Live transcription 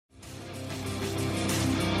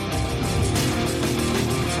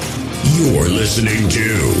You're listening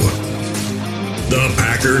to the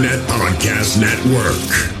Packernet Podcast Network.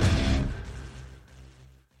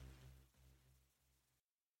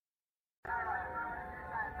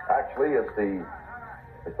 Actually, it's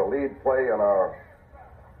the lead play in our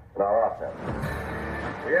offense.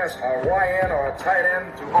 We ask our YN or a tight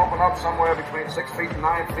end to open up somewhere between 6 feet and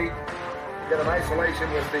 9 feet, get an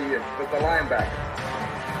isolation with the linebacker.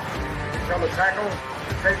 Come to tackle,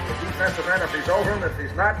 take the defensive end if he's over him. If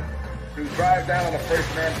he's not, to drive down on the first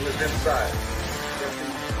man to his inside. If the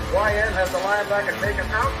YN has the linebacker taken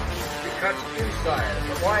out, he cuts inside.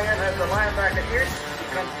 If the YN has the linebacker in, he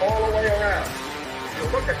comes all the way around.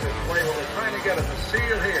 So look at this play. What we're trying to get is a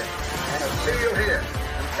seal here and a seal here,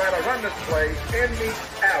 and try to run this play in the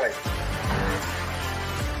alley.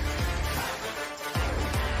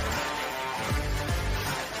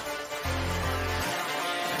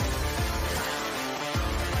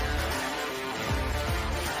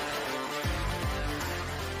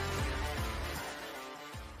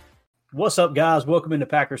 What's up, guys? Welcome into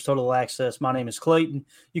Packers Total Access. My name is Clayton.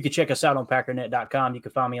 You can check us out on Packernet.com. You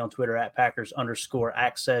can find me on Twitter at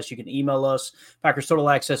Packers_access. You can email us,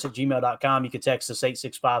 PackersTotalAccess@gmail.com. You can text us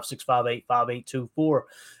 865-658-5824.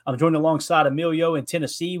 I'm joined alongside Emilio in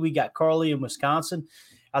Tennessee. We got Carly in Wisconsin.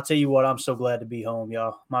 I'll tell you what, I'm so glad to be home,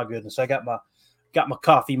 y'all. My goodness, I got my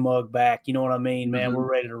coffee mug back. You know what I mean, man?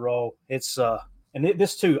 We're ready to roll. It's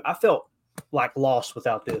this too. I felt like lost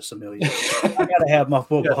without this, Amelia. I gotta have my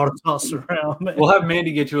football to toss around, man. We'll have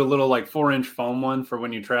Mandy get you a little 4-inch foam one for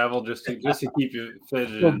when you travel, just to keep you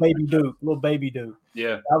fidgeting. Little baby Duke.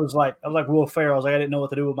 Yeah. I was like Will Ferrell. I was like, I didn't know what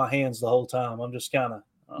to do with my hands the whole time. I'm just kind of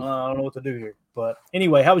I don't know what to do here. But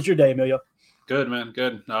anyway, how was your day, Amelia? Good, man.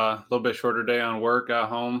 Good. A little bit shorter day on work. Got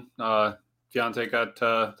home. Deontay got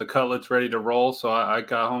the cutlets ready to roll, so I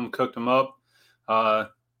got home, cooked them up.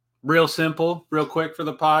 Real simple, real quick for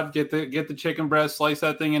the pod. Get the chicken breast, slice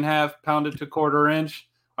that thing in half, pound it to 1/4 inch.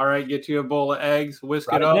 All right, get you a bowl of eggs,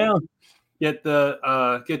 whisk it up. Down. Get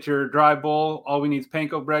your dry bowl. All we need is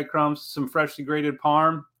panko breadcrumbs, some freshly grated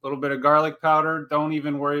parm, a little bit of garlic powder. Don't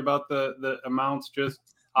even worry about the amounts, just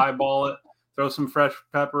eyeball it. Throw some fresh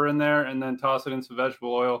pepper in there, and then toss it in some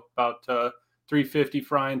vegetable oil, about 350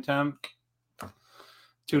 frying temp.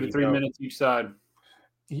 2 to 3 minutes each side.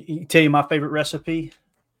 You tell you my favorite recipe.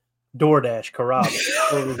 DoorDash Carrabba.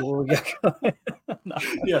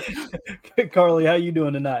 Yeah. Carly, how you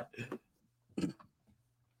doing tonight?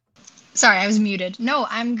 Sorry, I was muted. No,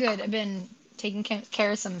 I'm good. I've been taking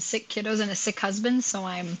care of some sick kiddos and a sick husband, so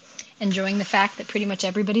I'm enjoying the fact that pretty much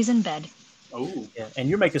everybody's in bed. Oh, yeah. And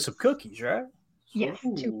you're making some cookies, right? Yeah,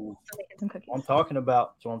 too. I'm making some cookies. I'm talking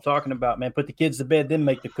about, man. Put the kids to bed, then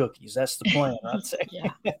make the cookies. That's the plan, I'd say. Yeah.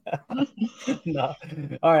 No.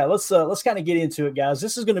 All right, let's kind of get into it, guys.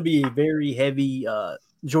 This is going to be a very heavy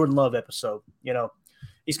Jordan Love episode. You know,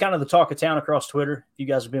 he's kind of the talk of town across Twitter. If you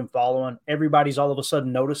guys have been following, everybody's all of a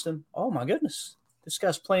sudden noticed him. Oh my goodness, this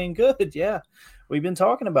guy's playing good. Yeah, we've been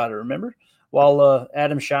talking about it. Remember, while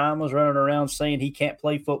Adam Scheim was running around saying he can't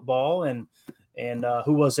play football, and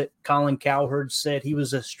who was it? Colin Cowherd said he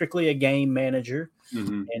was strictly a game manager.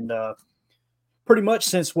 Mm-hmm. And pretty much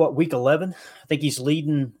since week 11, I think he's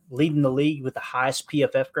leading the league with the highest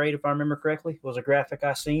PFF grade, if I remember correctly. It was a graphic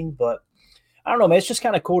I seen, but I don't know, man. It's just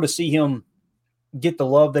kind of cool to see him get the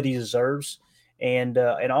love that he deserves, and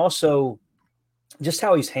also just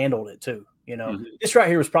how he's handled it too. You know, This right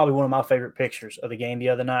here was probably one of my favorite pictures of the game the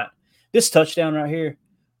other night. This touchdown right here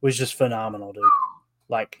was just phenomenal, dude.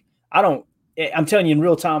 I'm telling you, in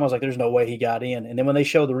real time, I was like, there's no way he got in. And then when they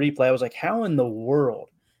showed the replay, I was like, how in the world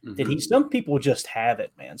did he? Some people just have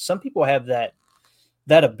it, man. Some people have that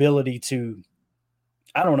ability to,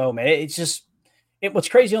 I don't know, man. It's just, what's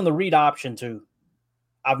crazy on the read option, too.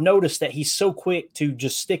 I've noticed that he's so quick to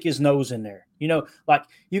just stick his nose in there. You know, like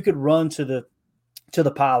you could run to the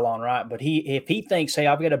pylon, right? But if he thinks, hey,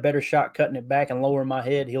 I've got a better shot cutting it back and lowering my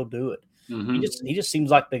head, he'll do it. He just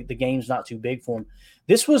seems like the game's not too big for him.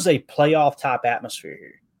 This was a playoff type atmosphere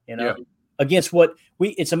here, you know, against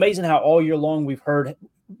it's amazing how all year long we've heard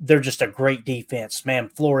they're just a great defense, man.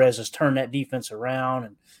 Flores has turned that defense around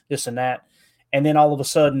and this and that. And then all of a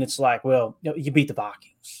sudden it's like, well, you beat the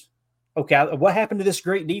Vikings. Okay. What happened to this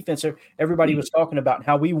great defense everybody was talking about and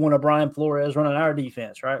how we want a Brian Flores running our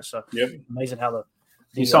defense, right? So amazing how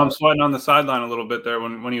you saw him sweating on the sideline a little bit there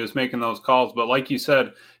when he was making those calls. But like you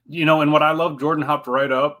said, you know, and what I love, Jordan hopped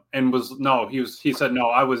right up and he said, no,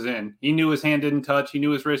 I was in. He knew his hand didn't touch. He knew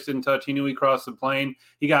his wrist didn't touch. He knew he crossed the plane.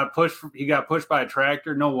 He got pushed by a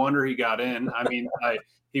tractor. No wonder he got in. I mean,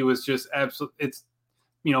 he was just absolutely,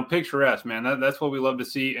 picturesque, man. That's what we love to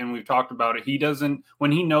see, and we've talked about it. He doesn't,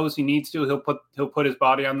 when he knows he needs to, he'll put his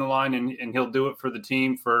body on the line, and he'll do it for the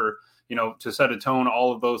team, for to set a tone,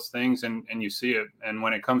 all of those things, and you see it. And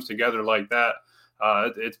when it comes together like that,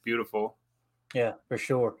 it's beautiful. Yeah, for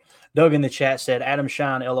sure. Doug in the chat said, Adam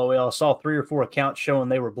Shine, LOL. I saw 3 or 4 accounts showing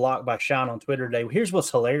they were blocked by Shine on Twitter today. Here's what's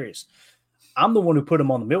hilarious. I'm the one who put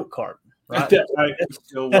him on the milk carton. Right? That's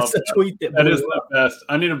the tweet that is the best.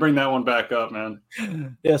 I need to bring that one back up, man.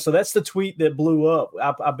 Yeah, so that's the tweet that blew up.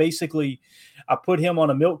 I basically put him on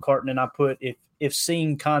a milk carton, and I put if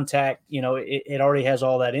seeing contact, it already has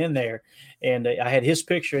all that in there. And I had his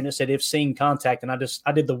picture, and it said if seeing contact, and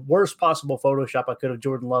I did the worst possible Photoshop I could of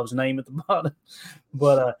Jordan Love's name at the bottom.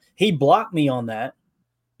 But he blocked me on that,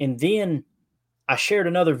 and then I shared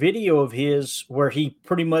another video of his where he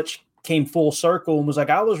pretty much came full circle and was like,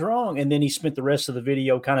 I was wrong. And then he spent the rest of the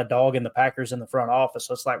video kind of dogging the Packers in the front office.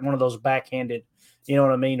 So it's like one of those backhanded, you know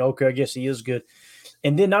what I mean? Okay, I guess he is good.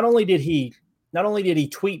 And then not only did he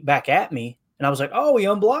tweet back at me, and I was like, oh, he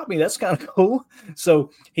unblocked me. That's kind of cool. So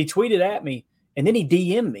he tweeted at me, and then he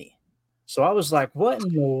DM'd me. So I was like, what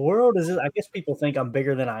in the world is this? I guess people think I'm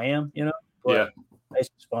bigger than I am, But yeah. It's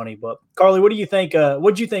just funny. But Carly, what do you think?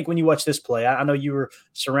 What did you think when you watched this play? I know you were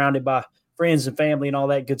surrounded by friends and family and all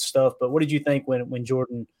that good stuff, but what did you think when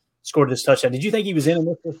Jordan scored this touchdown? Did you think he was in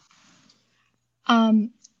this?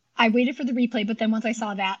 I waited for the replay, but then once I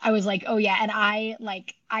saw that, I was like, oh yeah. And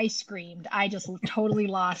I screamed. I just totally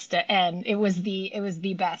lost it. And it was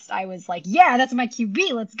the best. I was like, yeah, that's my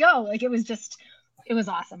QB. Let's go. Like, it was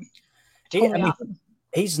awesome. Totally awesome.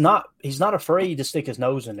 He's not afraid to stick his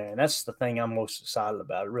nose in there. And that's the thing I'm most excited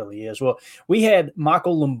about. It really is. Well, we had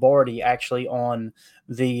Michael Lombardi actually on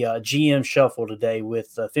the GM Shuffle today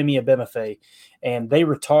with Femi Abemefe, and they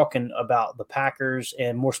were talking about the Packers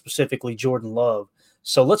and more specifically Jordan Love.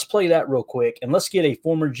 So let's play that real quick, and let's get a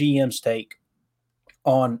former GM's take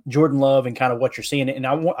on Jordan Love and kind of what you're seeing. And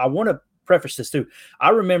I want to preface this too. I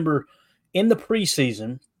remember in the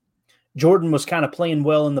preseason, Jordan was kind of playing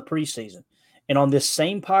well in the preseason. And on this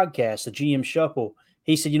same podcast, the GM Shuffle,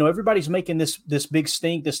 he said, everybody's making this big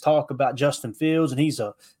stink, this talk about Justin Fields, and he's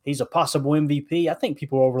a possible MVP. I think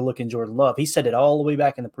people are overlooking Jordan Love. He said it all the way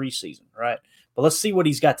back in the preseason, right? But let's see what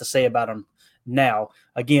he's got to say about him now.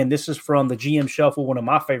 Again, this is from the GM Shuffle, one of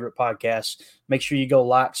my favorite podcasts. Make sure you go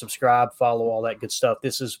like, subscribe, follow, all that good stuff.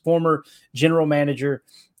 This is former general manager,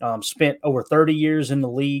 spent over 30 years in the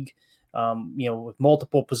league, with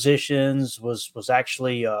multiple positions, was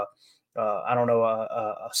actually a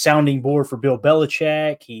sounding board for Bill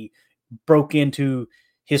Belichick. He broke into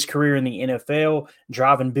his career in the NFL,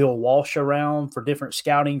 driving Bill Walsh around for different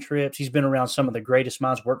scouting trips. He's been around some of the greatest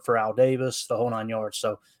minds, worked for Al Davis, the whole 9 yards.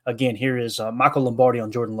 So, again, here is Michael Lombardi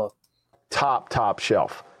on Jordan Love. Top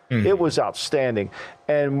shelf. Mm-hmm. It was outstanding.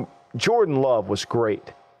 And Jordan Love was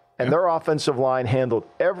great. And their offensive line handled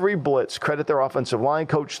every blitz. Credit their offensive line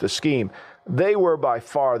coach, the scheme. They were by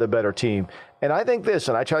far the better team. And I think this,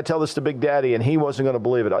 and I tried to tell this to Big Daddy, and he wasn't going to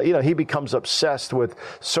believe it. He becomes obsessed with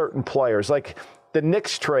certain players. Like the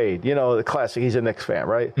Knicks trade, the classic, he's a Knicks fan,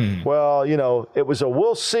 right? Mm. Well, it was a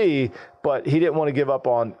we'll see, but he didn't want to give up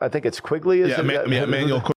on, I think it's Quigley.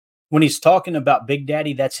 Emmanuel. When he's talking about Big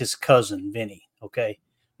Daddy, that's his cousin, Vinny, okay?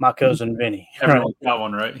 My cousin, Vinny. Everyone got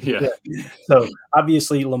one, right? Yeah. So,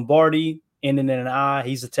 obviously, Lombardi, ending in an I,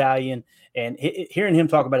 he's Italian. And hearing him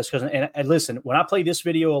talk about his cousin, and listen, when I play this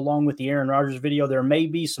video along with the Aaron Rodgers video, there may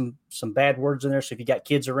be some bad words in there. So if you got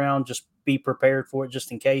kids around, just be prepared for it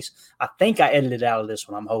just in case. I think I edited out of this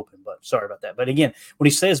one, I'm hoping, but sorry about that. But again, when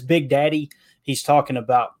he says Big Daddy, he's talking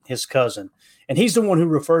about his cousin. And he's the one who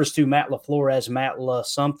refers to Matt LaFleur as Matt La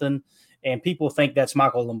something. And people think that's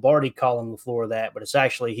Michael Lombardi calling LaFleur that, but it's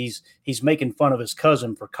actually he's making fun of his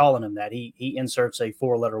cousin for calling him that. He inserts a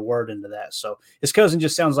 4-letter word into that. So his cousin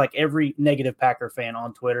just sounds like every negative Packer fan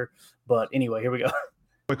on Twitter. But anyway, here we go.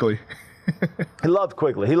 Quickly. He loves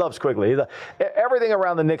Quigley. Everything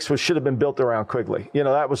around the Knicks should have been built around Quigley.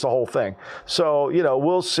 That was the whole thing. So,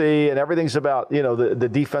 we'll see. And everything's about, the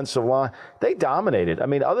defensive line. They dominated. I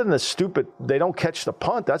mean, other than the stupid, they don't catch the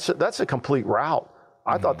punt. That's a complete route.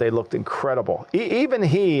 I thought they looked incredible. Even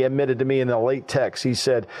he admitted to me in the late text, he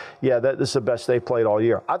said, yeah, this is the best they played all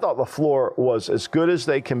year. I thought LaFleur was as good as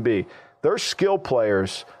they can be. Their skill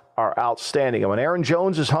players are outstanding. And when Aaron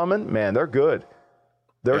Jones is humming, man, they're good.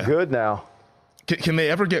 They're good now. Can they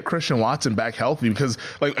ever get Christian Watson back healthy? Because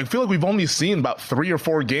I feel like we've only seen about 3 or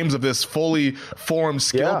 4 games of this fully formed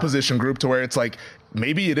skill position group to where it's like,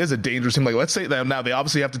 maybe it is a dangerous team. Like, let's say that now they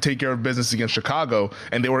obviously have to take care of business against Chicago,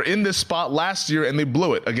 and they were in this spot last year and they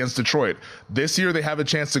blew it against Detroit. This year they have a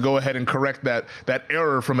chance to go ahead and correct that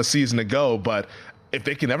error from a season ago. But if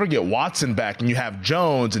they can ever get Watson back and you have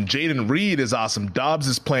Jones and Jaden Reed is awesome, Dobbs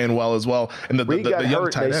is playing well as well, and the young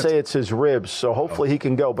tight ends. They say it's his ribs, so hopefully he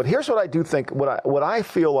can go. But here's what I do think, what I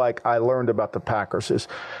feel like I learned about the Packers is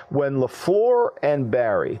when LaFleur and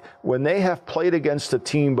Barry, when they have played against a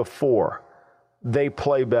team before, they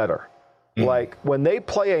play better. Like when they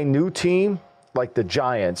play a new team, like the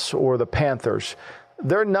Giants or the Panthers,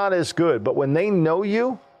 they're not as good. But when they know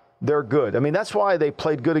you, they're good. I mean, that's why they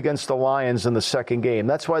played good against the Lions in the second game.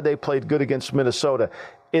 That's why they played good against Minnesota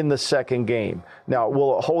in the second game. Now,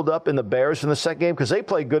 will it hold up in the Bears in the second game? Because they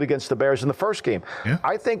played good against the Bears in the first game. Yeah.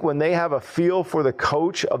 I think when they have a feel for the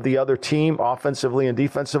coach of the other team, offensively and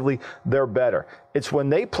defensively, they're better. It's when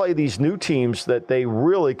they play these new teams that they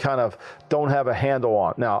really kind of don't have a handle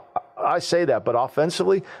on. Now, I say that, but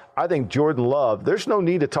offensively, I think Jordan Love, there's no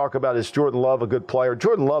need to talk about is Jordan Love a good player.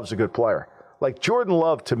 Jordan Love's a good player. Like Jordan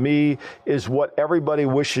Love, to me, is what everybody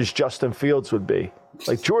wishes Justin Fields would be.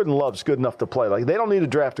 Like Jordan Love's good enough to play. Like they don't need to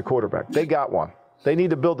draft a quarterback. They got one. They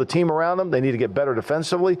need to build a team around him. They need to get better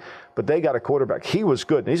defensively, but they got a quarterback. He was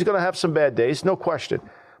good. And he's going to have some bad days, no question.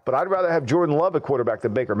 But I'd rather have Jordan Love at quarterback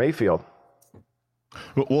than Baker Mayfield.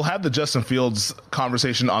 We'll have the Justin Fields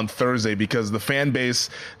conversation on Thursday because the fan base,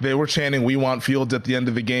 they were chanting, "We want Fields" at the end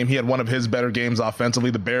of the game. He had one of his better games offensively.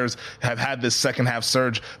 The Bears have had this second half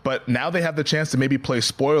surge, but now they have the chance to maybe play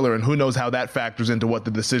spoiler, and who knows how that factors into what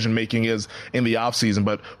the decision making is in the offseason.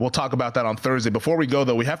 But we'll talk about that on Thursday. Before we go,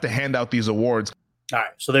 though, we have to hand out these awards. All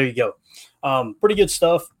right, so there you go. Pretty good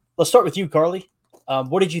stuff. Let's start with you, Carly.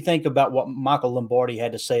 What did you think about what Michael Lombardi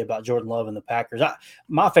had to say about Jordan Love and the Packers?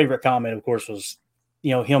 My favorite comment, of course, was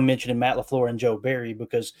him mentioning Matt LaFleur and Joe Barry,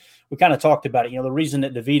 because we kind of talked about it. The reason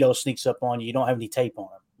that DeVito sneaks up on you, you don't have any tape on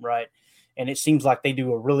him, right? And it seems like they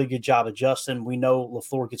do a really good job adjusting. We know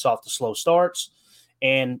LaFleur gets off the slow starts,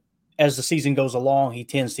 and as the season goes along, he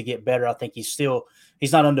tends to get better. I think he's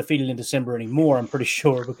not undefeated in December anymore, I'm pretty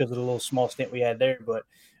sure, because of the little small stint we had there, but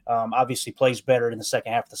obviously plays better in the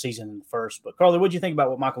second half of the season than the first. But Carly, what did you think about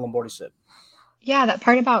what Michael Lombardi said? Yeah, that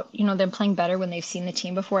part about, them playing better when they've seen the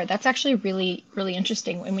team before, that's actually really, really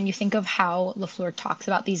interesting. And when you think of how LaFleur talks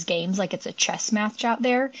about these games, like it's a chess match out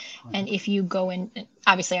there. And if you go in,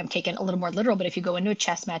 obviously I'm taking a little more literal, but if you go into a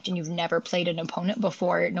chess match and you've never played an opponent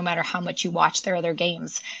before, no matter how much you watch their other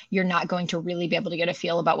games, you're not going to really be able to get a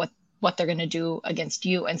feel about what they're going to do against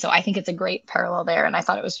you. And so I think it's a great parallel there. And I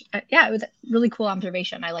thought it was a really cool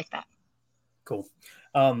observation. I like that. Cool.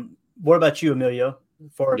 What about you, Emilio,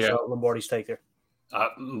 as far as Lombardi's take there? I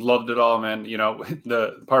loved it all, man.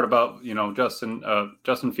 The part about,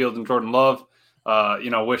 Justin Fields and Jordan Love,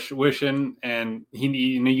 wishing, and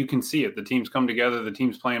you can see it. The teams come together, the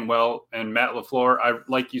team's playing well, and Matt LaFleur,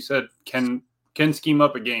 like you said, can scheme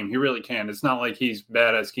up a game. He really can. It's not like he's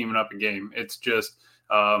bad at scheming up a game. It's just,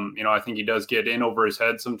 I think he does get in over his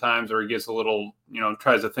head sometimes, or he gets a little,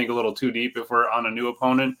 tries to think a little too deep if we're on a new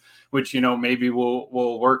opponent, which, maybe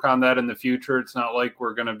we'll work on that in the future. It's not like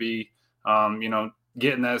we're going to be,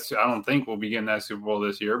 getting that. I don't think we'll be getting that Super Bowl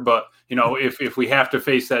this year, but if we have to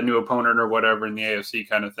face that new opponent or whatever in the AFC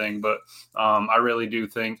kind of thing. But I really do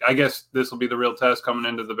think, I guess this will be the real test coming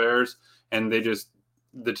into the Bears, and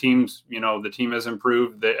the team has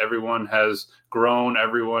improved, that everyone has grown.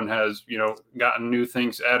 Everyone has, gotten new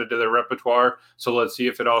things added to their repertoire. So let's see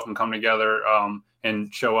if it all can come together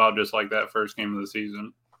and show out just like that first game of the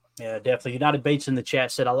season. Yeah, definitely. United Bates in the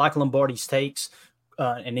chat said, I like Lombardi's takes.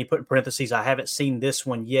 And he put in parentheses, I haven't seen this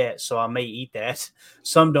one yet, so I may eat that.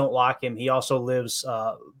 Some don't like him. He also lives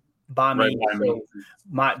by me, so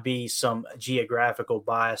might be some geographical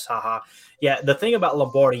bias. Haha. Yeah, the thing about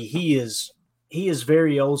Lombardi, he is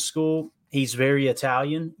very old school. He's very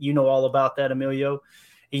Italian. You know all about that, Emilio.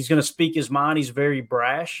 He's going to speak his mind. He's very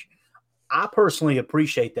brash. I personally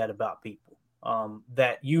appreciate that about people,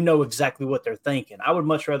 that exactly what they're thinking. I would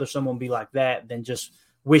much rather someone be like that than just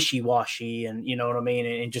wishy-washy and you know what I mean,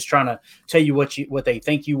 and just trying to tell you what they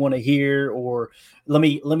think you want to hear, or let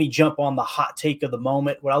me jump on the hot take of the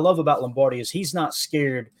moment. What I love about Lombardi is he's not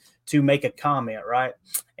scared to make a comment, right?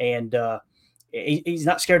 And he's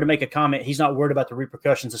not scared to make a comment. He's not worried about the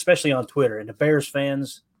repercussions, especially on Twitter. And the Bears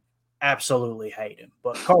fans absolutely hate him.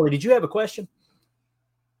 But Carly, did you have a question?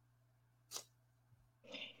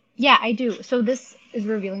 Yeah, I do. So this is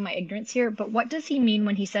revealing my ignorance here, but what does he mean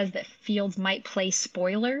when he says that Fields might play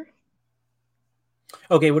spoiler?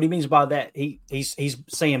 Okay, what he means by that, he's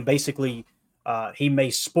saying basically he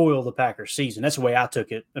may spoil the Packers season. That's the way I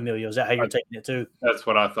took it, Emilio. Is that how you're taking it too? That's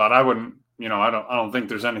what I thought. I wouldn't, I don't think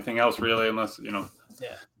there's anything else really, unless,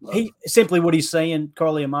 Yeah. He simply what he's saying,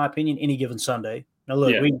 Carly, in my opinion, any given Sunday. Now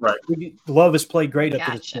look, Love has played great up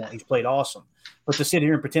to this point. He's played awesome. But to sit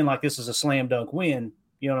here and pretend like this is a slam dunk win,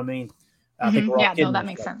 you know what I mean? I think we're all kidding that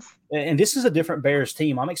makes sense. And this is a different Bears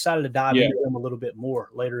team. I'm excited to dive into them a little bit more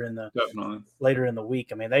later in the week.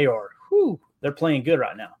 I mean, they're playing good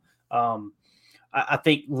right now. I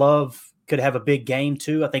think Love could have a big game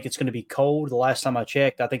too. I think it's going to be cold. The last time I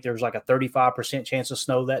checked, I think there was like a 35% chance of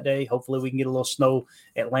snow that day. Hopefully we can get a little snow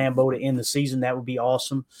at Lambeau to end the season. That would be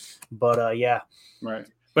awesome. But yeah. Right.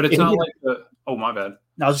 But it's not like my bad.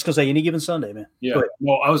 I was just gonna say any given Sunday, man. Yeah.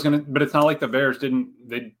 Well, but it's not like the Bears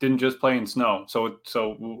didn't just play in snow. So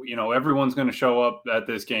everyone's gonna show up at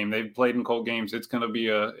this game. They've played in cold games. It's gonna be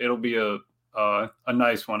it'll be a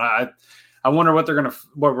nice one. I wonder what they're gonna.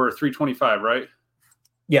 What we're 325, right?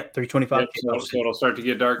 Yeah, 325. So it'll start to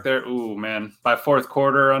get dark there. Ooh, man! By fourth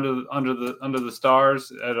quarter, under the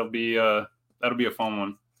stars, that'll be a fun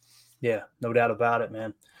one. Yeah, no doubt about it,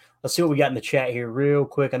 man. Let's see what we got in the chat here real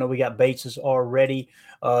quick. I know we got Bates already.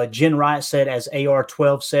 Jen Wright said, as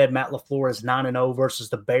AR12 said, Matt LaFleur is 9-0 versus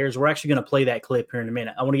the Bears. We're actually going to play that clip here in a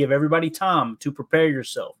minute. I want to give everybody time to prepare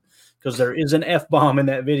yourself because there is an F-bomb in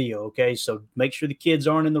that video, okay? So make sure the kids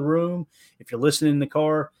aren't in the room. If you're listening in the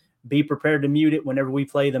car, be prepared to mute it whenever we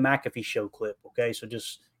play the McAfee show clip, okay? So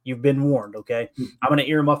you've been warned, okay? I'm going to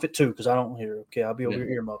earmuff it too because I don't hear, okay? I'll be over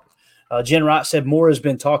here earmuffing. Jen Wright said, Moore has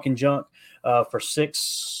been talking junk for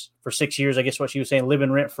 6 years, I guess what she was saying,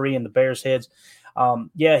 living rent-free in the Bears' heads.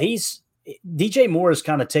 DJ Moore has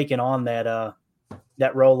kind of taken on that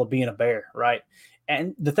role of being a Bear, right?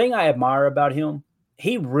 And the thing I admire about him,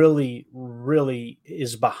 he really, really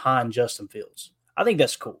is behind Justin Fields. I think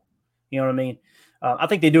that's cool. You know what I mean? I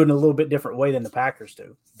think they do it in a little bit different way than the Packers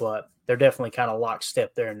do, but they're definitely kind of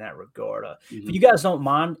lockstep there in that regard. If you guys don't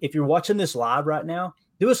mind, if you're watching this live right now,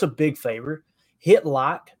 do us a big favor. Hit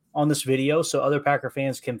like on this video so other Packer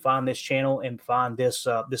fans can find this channel and find this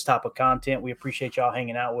type of content. We appreciate y'all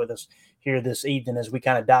hanging out with us here this evening as we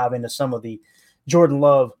kind of dive into some of the Jordan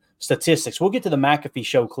Love statistics. We'll get to the McAfee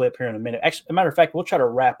show clip here in a minute. Actually, as a matter of fact, we'll try to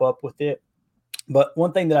wrap up with it. But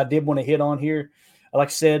one thing that I did want to hit on here, like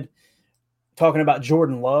I said, talking about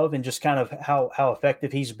Jordan Love and just kind of how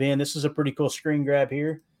effective he's been. This is a pretty cool screen grab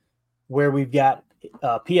here where we've got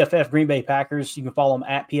PFF Green Bay Packers. You can follow them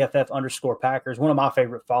at PFF_Packers. One of my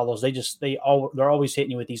favorite follows. They're always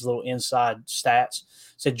hitting you with these little inside stats.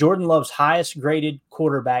 Said Jordan Love's highest graded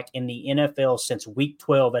quarterback in the NFL since week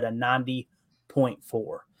 12 at a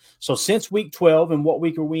 90.4. So since week 12, and what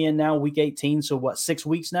week are we in now? Week 18. So what, 6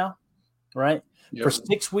 weeks now? Right? Yep. For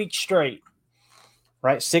 6 weeks straight,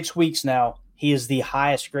 right? 6 weeks now, he is the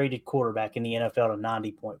highest graded quarterback in the NFL at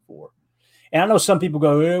 90.4. And I know some people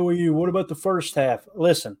go, what about the first half?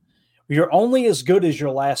 Listen, you're only as good as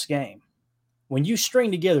your last game. When you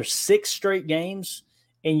string together 6 straight games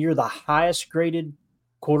and you're the highest graded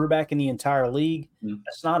quarterback in the entire league,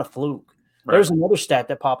 that's not a fluke. Right. There's another stat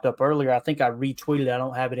that popped up earlier. I think I retweeted it. I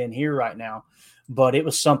don't have it in here right now. But it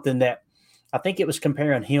was something that I think it was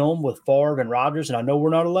comparing him with Favre and Rodgers, and I know we're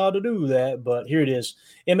not allowed to do that, but here it is.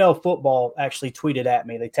 ML Football actually tweeted at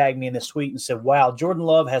me. They tagged me in this tweet and said, wow, Jordan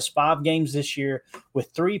Love has 5 games this year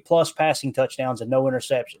with 3+ passing touchdowns and no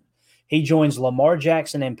interception. He joins Lamar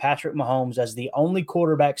Jackson and Patrick Mahomes as the only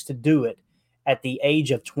quarterbacks to do it at the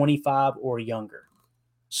age of 25 or younger.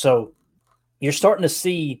 So you're starting to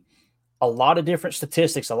see a lot of different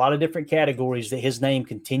statistics, a lot of different categories that his name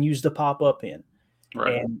continues to pop up in.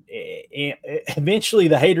 Right. And eventually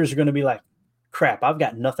the haters are going to be like, crap, I've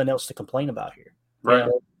got nothing else to complain about here. Right.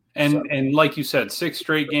 And like you said, 6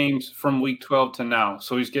 straight games from week 12 to now.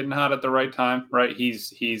 So he's getting hot at the right time, right?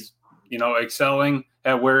 He's excelling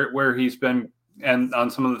at where he's been and on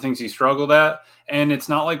some of the things he struggled at. And it's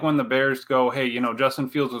not like when the Bears go, hey, Justin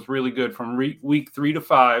Fields was really good from week 3 to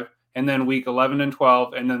 5 and then week 11 and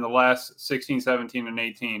 12. And then the last 16, 17 and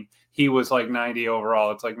 18, he was like 90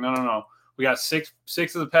 overall. It's like, no. We got six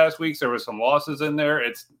of the past weeks. There was some losses in there.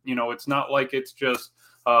 It's not like it's just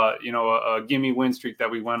a gimme win streak that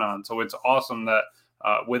we went on. So it's awesome that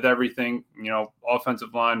with everything,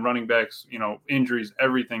 offensive line, running backs, injuries,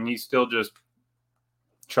 everything, he's still just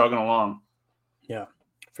chugging along. Yeah,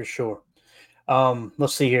 for sure.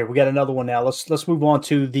 Let's see here. We got another one now. Let's move on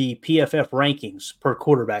to the PFF rankings per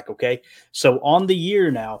quarterback. Okay, so on the year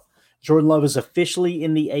now, Jordan Love is officially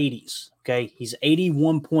in the 80s. Okay, he's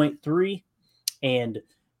 81.3. And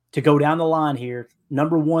to go down the line here,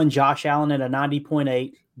 number 1, Josh Allen at a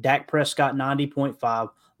 90.8, Dak Prescott 90.5,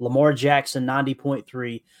 Lamar Jackson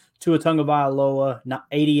 90.3, Tua Tagovailoa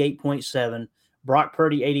 88.7, Brock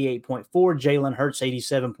Purdy 88.4, Jalen Hurts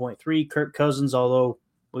 87.3, Kirk Cousins, although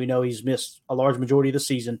we know he's missed a large majority of the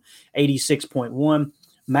season, 86.1,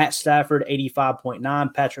 Matt Stafford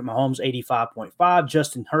 85.9, Patrick Mahomes 85.5,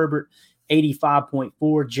 Justin Herbert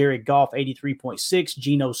 85.4, Jared Goff, 83.6,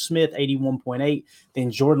 Geno Smith, 81.8, then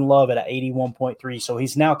Jordan Love at 81.3. So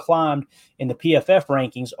he's now climbed in the PFF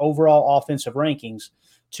rankings, overall offensive rankings,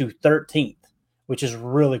 to 13th, which is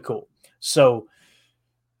really cool. So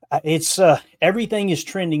it's everything is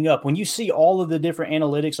trending up. When you see all of the different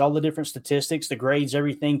analytics, all the different statistics, the grades,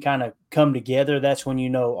 everything kind of come together, that's when you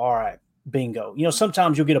know, all right, bingo.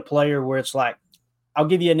 Sometimes you'll get a player where it's like, I'll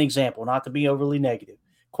give you an example, not to be overly negative.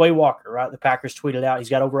 Quay Walker, right? The Packers tweeted out he's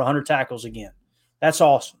got over 100 tackles again. That's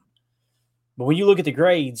awesome. But when you look at the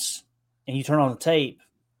grades and you turn on the tape,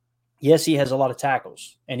 yes, he has a lot of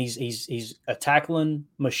tackles, and he's a tackling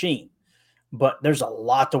machine, but there's a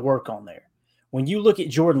lot to work on there. When you look at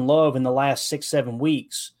Jordan Love in the last 6-7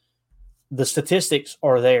 weeks, the statistics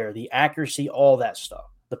are there, the accuracy, all that stuff.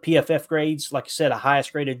 The PFF grades, like I said, a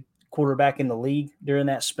highest graded quarterback in the league during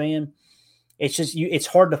that span. It's just it's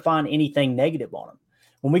hard to find anything negative on him.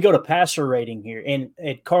 When we go to passer rating here, and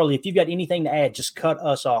Carly, if you've got anything to add, just cut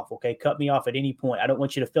us off, okay? Cut me off at any point. I don't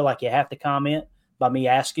want you to feel like you have to comment by me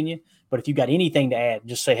asking you, but if you've got anything to add,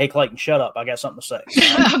 just say, hey, Clayton, shut up. I got something to say.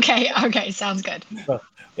 Okay, sounds good. So,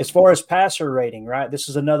 as far as passer rating, right, this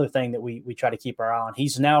is another thing that we try to keep our eye on.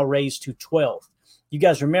 He's now raised to 12th. You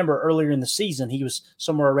guys remember earlier in the season, he was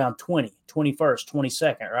somewhere around 20, 21st,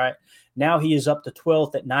 22nd, right? Now he is up to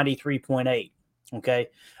 12th at 93.8. Okay.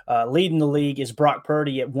 Leading the league is Brock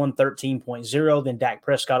Purdy at 113.0, then Dak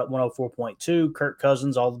Prescott at 104.2, Kirk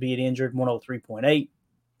Cousins, albeit injured, 103.8,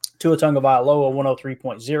 Tua Tagovailoa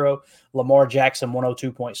 103.0, Lamar Jackson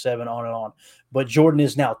 102.7, on and on. But Jordan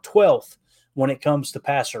is now 12th when it comes to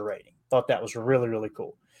passer rating. Thought that was really, really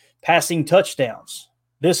cool. Passing touchdowns.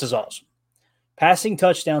 This is awesome. Passing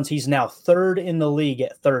touchdowns, he's now third in the league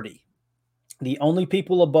at 30. The only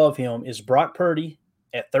people above him is Brock Purdy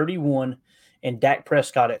at 31 and Dak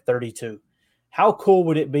Prescott at 32. How cool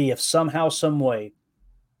would it be if somehow, some way,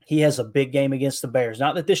 he has a big game against the Bears?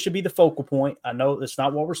 Not that this should be the focal point. I know that's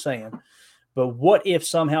not what we're saying. But what if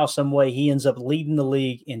somehow, some way, he ends up leading the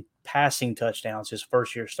league in passing touchdowns his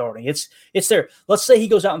first year starting? It's there. Let's say he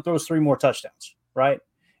goes out and throws 3 more touchdowns, right?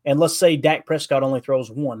 And let's say Dak Prescott only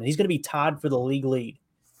throws 1. And he's going to be tied for the league lead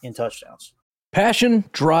in touchdowns. Passion,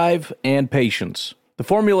 drive, and patience. The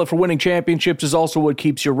formula for winning championships is also what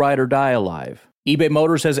keeps your ride or die alive. eBay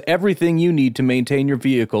Motors has everything you need to maintain your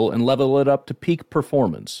vehicle and level it up to peak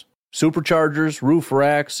performance. Superchargers, roof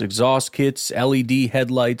racks, exhaust kits, LED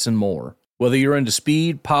headlights, and more. Whether you're into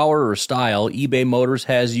speed, power, or style, eBay Motors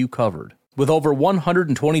has you covered. With over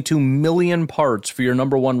 122 million parts for your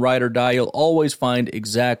number one ride or die, you'll always find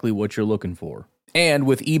exactly what you're looking for. And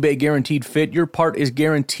with eBay Guaranteed Fit, your part is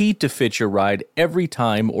guaranteed to fit your ride every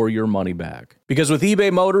time or your money back. Because with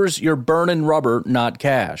eBay Motors, you're burning rubber, not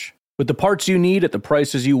cash. With the parts you need at the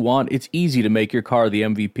prices you want, it's easy to make your car the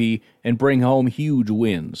MVP and bring home huge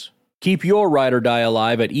wins. Keep your ride or die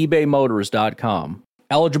alive at ebaymotors.com.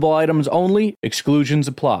 Eligible items only, exclusions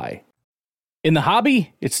apply. In the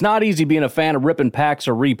hobby, it's not easy being a fan of ripping packs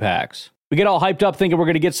or repacks. We get all hyped up thinking we're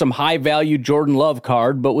going to get some high-value Jordan Love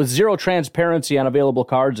card, but with zero transparency on available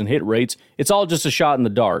cards and hit rates, it's all just a shot in the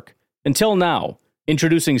dark. Until now,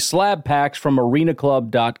 introducing slab packs from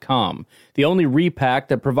arenaclub.com, the only repack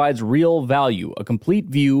that provides real value, a complete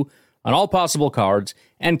view on all possible cards,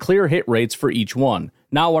 and clear hit rates for each one.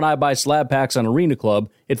 Now when I buy slab packs on Arena Club,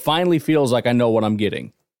 it finally feels like I know what I'm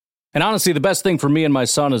getting. And honestly, the best thing for me and my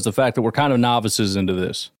son is the fact that we're kind of novices into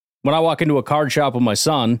this. When I walk into a card shop with my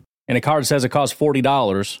son, and a card says it costs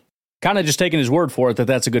 $40, kind of just taking his word for it that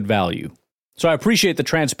that's a good value. So I appreciate the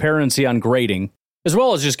transparency on grading, as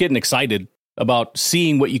well as just getting excited about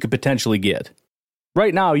seeing what you could potentially get.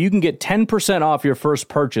 Right now, you can get 10% off your first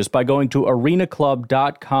purchase by going to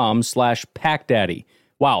arenaclub.com/packdaddy.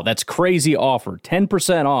 Wow, that's crazy offer.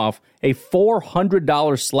 10% off a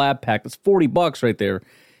 $400 slab pack. That's $40 right there.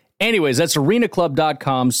 Anyways, that's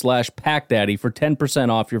arenaclub.com/packdaddy for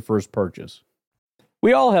 10% off your first purchase.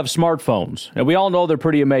 We all have smartphones, and we all know they're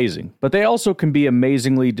pretty amazing, but they also can be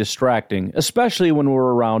amazingly distracting, especially when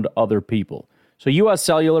we're around other people. So US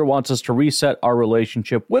Cellular wants us to reset our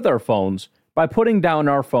relationship with our phones by putting down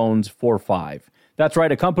our phones for $5. That's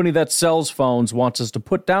right, a company that sells phones wants us to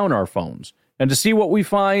put down our phones. And to see what we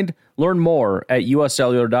find, learn more at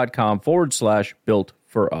uscellular.com/built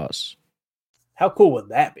for us. How cool would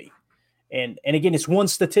that be? And again, it's one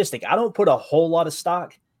statistic. I don't put a whole lot of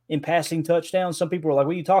stock in passing touchdowns. Some people are like,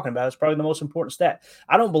 what are you talking about? It's probably the most important stat.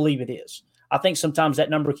 I don't believe it is. I think sometimes that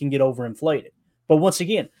number can get overinflated. But once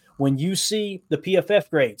again, when you see the PFF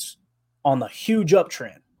grades on the huge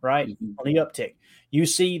uptrend, right, on the uptick, you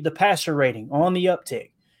see the passer rating on the uptick,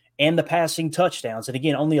 and the passing touchdowns. And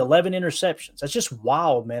again, only 11 interceptions. That's just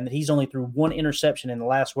wild, man, that he's only threw one interception in the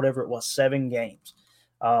last, whatever it was, 7 games.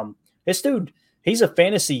 This dude, he's a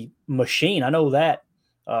fantasy machine. I know that,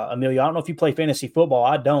 Emilio. I don't know if you play fantasy football.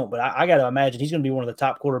 I don't, but I got to imagine he's going to be one of the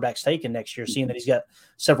top quarterbacks taken next year, seeing that he's got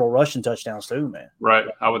several rushing touchdowns too, man. Right.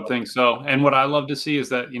 I would think so. And what I love to see is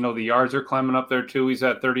that, the yards are climbing up there too. He's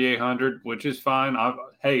at 3,800, which is fine.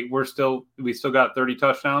 We still got 30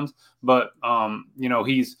 touchdowns, but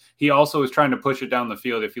he also is trying to push it down the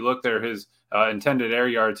field. If you look there, his intended air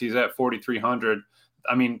yards, he's at 4,300.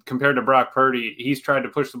 I mean, compared to Brock Purdy, he's tried to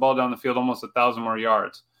push the ball down the field almost 1,000 more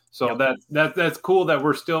yards. So that's cool that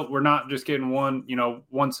we're not just getting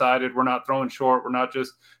one-sided. We're not throwing short. We're not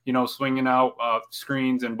just, swinging out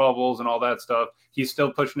screens and bubbles and all that stuff. He's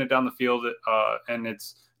still pushing it down the field. And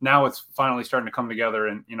it's finally starting to come together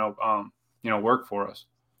and, work for us.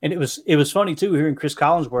 And it was funny too, hearing Chris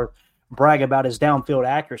Collinsworth brag about his downfield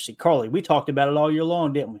accuracy. Carly, we talked about it all year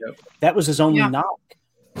long, didn't we? Yep. That was his only knock.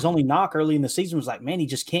 His only knock early in the season was like, man, he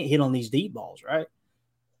just can't hit on these deep balls, right?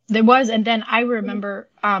 There was, and then I remember,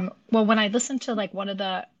 when I listened to like one of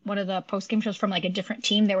the post game shows from like a different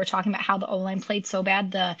team, they were talking about how the O-line played so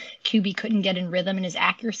bad the QB couldn't get in rhythm and his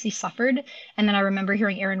accuracy suffered. And then I remember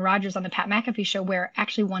hearing Aaron Rodgers on the Pat McAfee show, where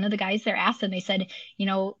actually one of the guys there asked him, they said,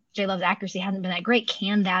 J Love's accuracy hasn't been that great.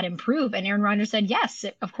 Can that improve? And Aaron Rodgers said, yes,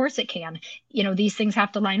 of course it can. These things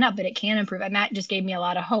have to line up, but it can improve. And that just gave me a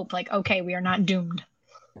lot of hope. Like, okay, we are not doomed.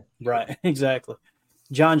 Right, exactly.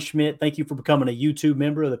 John Schmidt, thank you for becoming a YouTube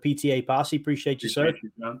member of the PTA Posse. Appreciate you, sir.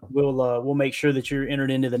 We'll make sure that you're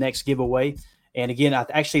entered into the next giveaway. And again,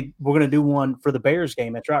 we're going to do one for the Bears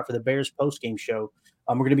game. That's right, for the Bears post-game show.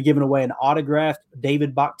 We're going to be giving away an autographed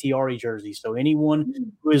David Bakhtiari jersey. So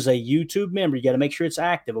anyone who is a YouTube member, you got to make sure it's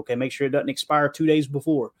active, okay? Make sure it doesn't expire 2 days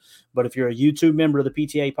before. But if you're a YouTube member of the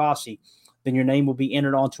PTA Posse, then your name will be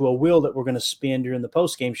entered onto a wheel that we're going to spin during the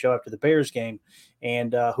post-game show after the Bears game.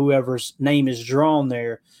 And whoever's name is drawn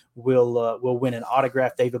there will win an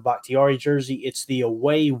autographed David Bakhtiari jersey. It's the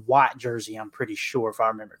away white jersey, I'm pretty sure, if I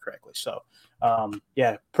remember correctly. So,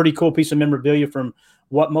 pretty cool piece of memorabilia from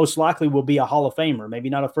what most likely will be a Hall of Famer. Maybe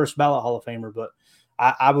not a first ballot Hall of Famer, but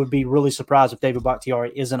I would be really surprised if David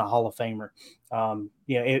Bakhtiari isn't a Hall of Famer.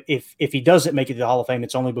 If he doesn't make it to the Hall of Fame,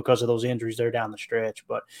 it's only because of those injuries there down the stretch.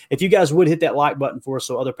 But if you guys would hit that like button for us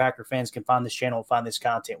so other Packer fans can find this channel and find this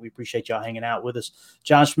content, we appreciate y'all hanging out with us.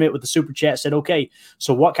 John Schmidt with the super chat said, okay,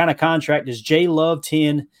 so what kind of contract does J Love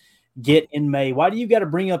 10 get in May? Why do you got to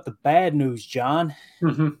bring up the bad news, John?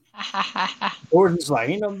 Gordon's like,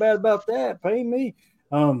 ain't nothing bad about that. Pay me.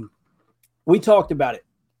 We talked about it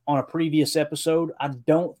on a previous episode. I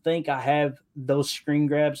don't think I have those screen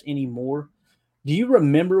grabs anymore. Do you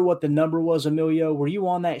remember what the number was, Emilio? Were you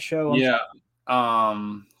on that show? Yeah.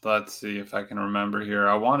 Let's see if I can remember here.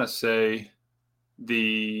 I want to say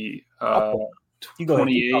the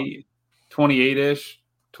 28-ish,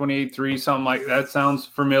 28-3, something like that. Sounds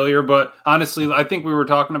familiar, but honestly, I think we were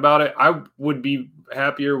talking about it. I would be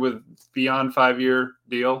happier with beyond 5-year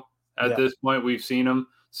deal at this point. We've seen them.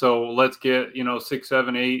 So let's get, 6,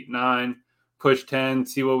 7, 8, 9, push 10,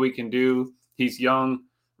 see what we can do. He's young.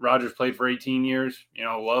 Rodgers played for 18 years,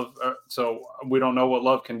 Love. So we don't know what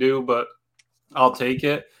Love can do, but I'll take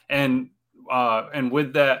it. And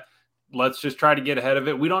with that, let's just try to get ahead of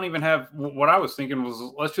it. We don't even have, what I was thinking was,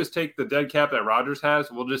 let's just take the dead cap that Rodgers has.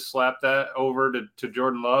 We'll just slap that over to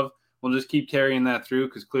Jordan Love. We'll just keep carrying that through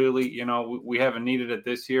because clearly, we haven't needed it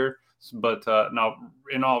this year. But now,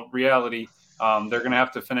 in all reality, they're going to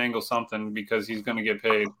have to finagle something because he's going to get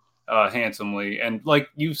paid handsomely. And like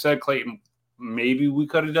you said, Clayton, maybe we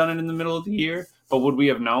could have done it in the middle of the year, but would we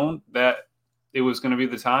have known that it was going to be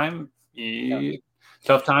the time? Yeah.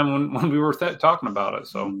 Tough time when we were talking about it.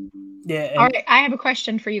 So, yeah. All right. I have a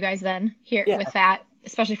question for you guys then with that,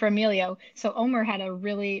 especially for Emilio. So Omer had an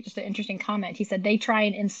interesting comment. He said, they try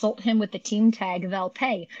and insult him with the team tag, they'll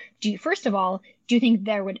pay. First of all, do you think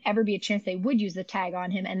there would ever be a chance they would use the tag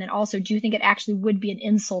on him? And then also, do you think it actually would be an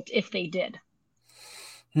insult if they did?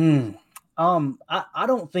 I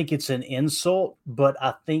don't think it's an insult, but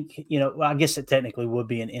I think, I guess it technically would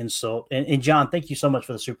be an insult. And John, thank you so much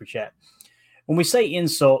for the super chat. When we say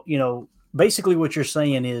insult, basically what you're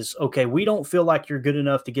saying is, okay, we don't feel like you're good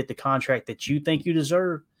enough to get the contract that you think you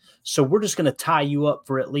deserve. So we're just going to tie you up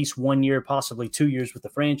for at least 1 year, possibly 2 years with the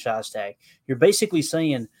franchise tag. You're basically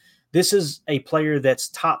saying this is a player that's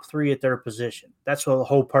top 3 at their position. That's the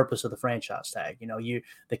whole purpose of the franchise tag.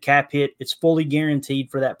 The cap hit, it's fully guaranteed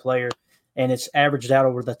for that player. And it's averaged out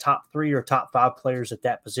over the top 3 or top 5 players at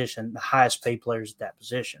that position, the highest paid players at that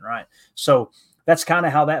position, right? So that's kind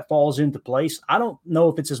of how that falls into place. I don't know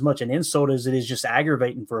if it's as much an insult as it is just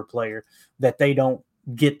aggravating for a player that they don't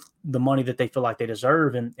get the money that they feel like they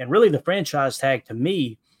deserve. And really the franchise tag to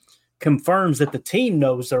me confirms that the team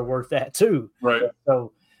knows they're worth that too. Right.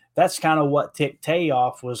 So that's kind of what ticked Tay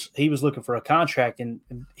off. Was he was looking for a contract, and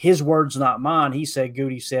his words, not mine. He said,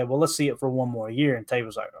 Goody said, well, let's see it for one more year. And Tay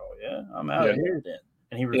was like, oh yeah, I'm out of here then.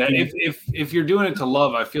 And he refused. If you're doing it to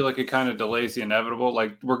Love, I feel like it kind of delays the inevitable.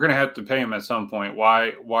 Like, we're going to have to pay him at some point.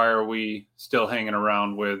 Why are we still hanging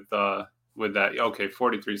around with that? Okay,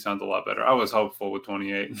 43 sounds a lot better. I was hopeful with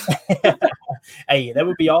 28. Hey, that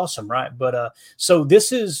would be awesome, right? But so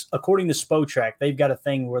this is, according to Spotrac, they've got a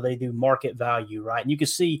thing where they do market value, right? And you can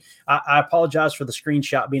see, I apologize for the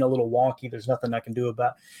screenshot being a little wonky. There's nothing I can do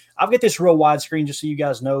about it. I've got this real wide screen, just so you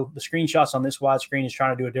guys know. The screenshots on this wide screen is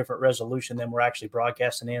trying to do a different resolution than we're actually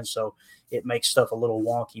broadcasting in, so it makes stuff a little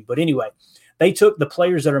wonky. But anyway, they took the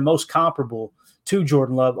players that are most comparable to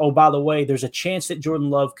Jordan Love. Oh, by the way, there's a chance that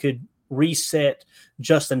Jordan Love could reset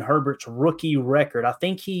Justin Herbert's rookie record. I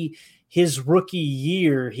think his rookie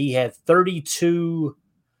year, he had 32,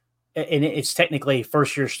 and it's technically a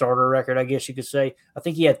first-year starter record, I guess you could say. I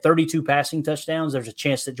think he had 32 passing touchdowns. There's a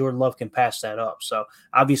chance that Jordan Love can pass that up. So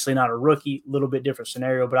obviously not a rookie, a little bit different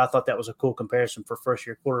scenario, but I thought that was a cool comparison for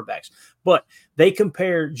first-year quarterbacks. But they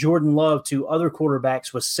compare Jordan Love to other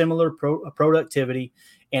quarterbacks with similar productivity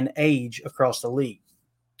and age across the league.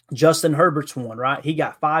 Justin Herbert's one, right? He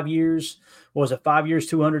got 5 years. What was it? 5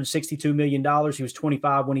 years, $262 million. He was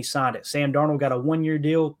 25 when he signed it. Sam Darnold got a 1 year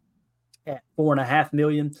deal at $4.5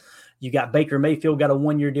 million. You got Baker Mayfield got a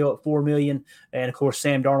 1 year deal at $4 million. And of course,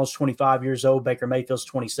 Sam Darnold's 25 years old. Baker Mayfield's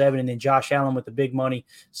 27. And then Josh Allen with the big money,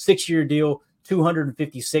 6 year deal,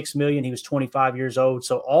 $256 million. He was 25 years old.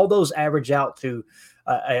 So all those average out to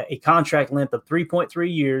a contract length of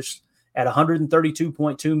 3.3 years at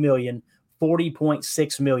 $132.2 million.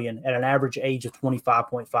 $40.6 million at an average age of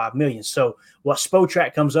 25.5 million. So what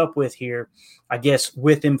Spotrac comes up with here, I guess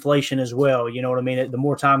with inflation as well, you know what I mean? The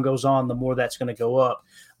more time goes on, the more that's going to go up.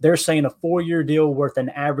 They're saying a 4 year deal worth an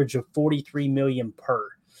average of $43 million per.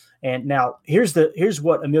 And now here's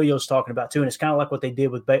what Emilio's talking about too. And it's kind of like what they did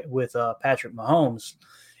with Patrick Mahomes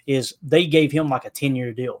is they gave him like a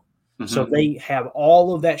 10-year deal. Mm-hmm. So they have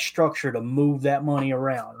all of that structure to move that money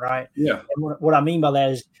around, right? Yeah. And what I mean by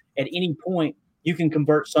that is, at any point, you can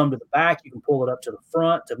convert some to the back. You can pull it up to the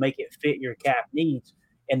front to make it fit your cap needs,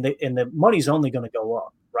 and the money's only going to go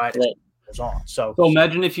up, right? As it goes on. So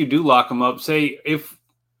imagine if you do lock them up. Say if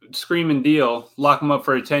screaming deal, lock them up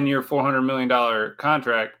for a 10-year, $400 million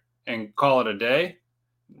contract, and call it a day.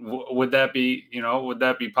 Would that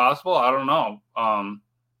be possible? I don't know.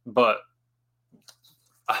 But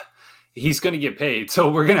he's going to get paid,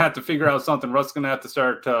 so we're going to have to figure out something. Russ going to have to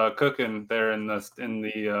start cooking there in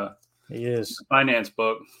the he is finance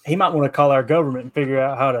book. He might want to call our government and figure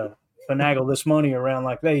out how to finagle this money around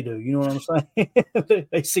like they do. You know what I'm saying?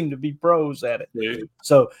 They seem to be pros at it. Yeah.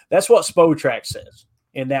 So that's what Spotrac says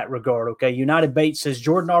in that regard. Okay, United Bates says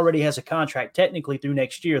Jordan already has a contract technically through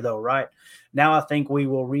next year, though, right? Now I think we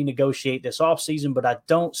will renegotiate this offseason, but I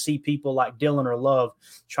don't see people like Dylan or Love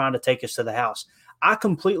trying to take us to the house. I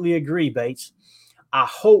completely agree, Bates. I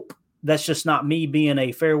hope that's just not me being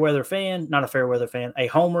a a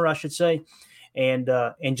homer, I should say, and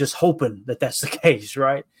just hoping that that's the case,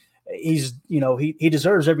 right? He's, he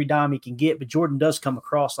deserves every dime he can get, but Jordan does come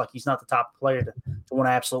across like he's not the type of player to want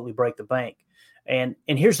to absolutely break the bank. And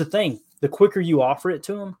here's the thing: the quicker you offer it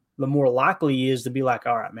to him, the more likely he is to be like,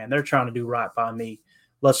 all right, man, they're trying to do right by me.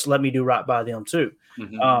 Let me do right by them too.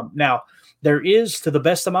 Mm-hmm. Now, there is, to the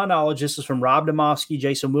best of my knowledge, this is from Rob Demoski,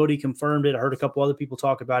 Jason Wilde confirmed it. I heard a couple other people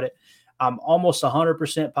talk about it. I'm almost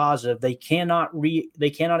 100% positive they cannot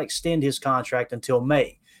extend his contract until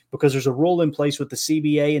May, because there's a rule in place with the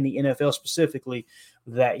CBA and the NFL specifically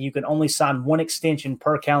that you can only sign one extension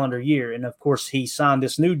per calendar year. And of course, he signed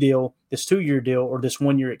this new deal, this 2 year deal, or this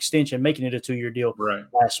 1 year extension, making it a 2 year deal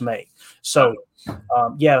last May. So,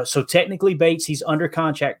 so technically, Bates, he's under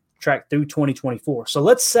contract through 2024. So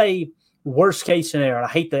let's say worst case scenario, and I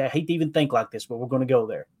hate to even think like this, but we're going to go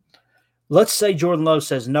there. Let's say Jordan Love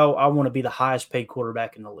says, no, I want to be the highest paid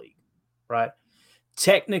quarterback in the league, right?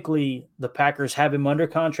 Technically, the Packers have him under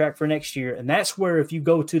contract for next year, and that's where if you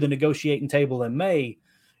go to the negotiating table in May,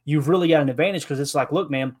 you've really got an advantage, because it's like,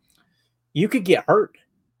 look, man, you could get hurt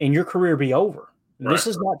and your career be over. Right. This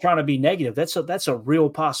is not trying to be negative. That's a real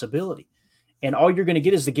possibility. And all you're going to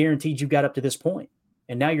get is the guaranteed you got up to this point,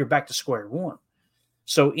 and now you're back to square one.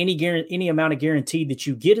 So any amount of guaranteed that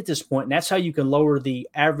you get at this point, and that's how you can lower the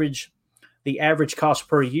average the average cost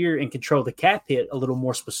per year and control the cap hit a little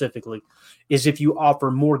more specifically is if you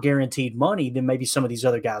offer more guaranteed money than maybe some of these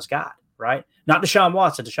other guys got, right? Not Deshaun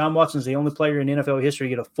Watson. Deshaun Watson's the only player in NFL history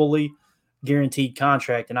to get a fully guaranteed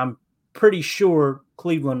contract, and I'm pretty sure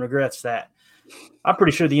Cleveland regrets that. I'm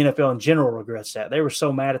pretty sure the NFL in general regrets that. They were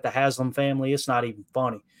so mad at the Haslam family, it's not even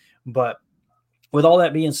funny. But with all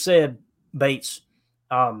that being said, Bates,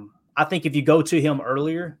 I think if you go to him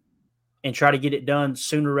earlier and try to get it done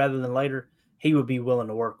sooner rather than later, he would be willing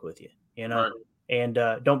to work with you, you know. Right. And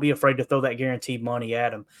don't be afraid to throw that guaranteed money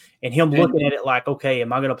at him. And him looking at it like, okay,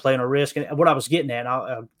 am I going to play on a risk? And what I was getting at, and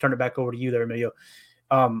I'll turn it back over to you there, Emilio.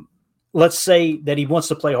 Let's say that he wants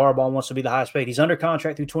to play hardball and wants to be the highest paid. He's under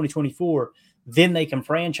contract through 2024. Then they can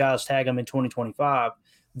franchise tag him in 2025.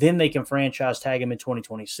 Then they can franchise tag him in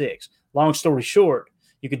 2026. Long story short,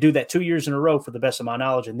 you could do that 2 years in a row for the best of my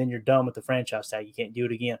knowledge, and then you're done with the franchise tag. You can't do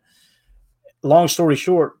it again. Long story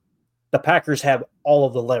short, the Packers have all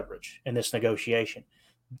of the leverage in this negotiation.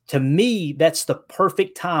 To me, that's the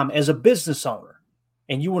perfect time as a business owner,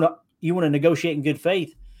 and you want to negotiate in good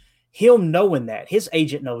faith. Him knowing that, his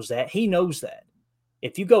agent knows that, he knows that.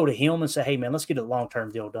 If you go to him and say, hey, man, let's get a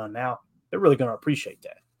long-term deal done now, they're really going to appreciate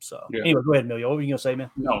that. So Anyway, go ahead, Emilio. What were you going to say, man?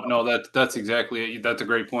 No, that's exactly it. That's a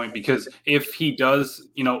great point, because if he does,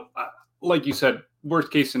 like you said, worst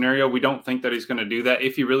case scenario, we don't think that he's going to do that.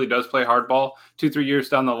 If he really does play hardball 2-3 years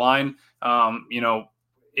down the line, what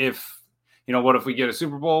if we get a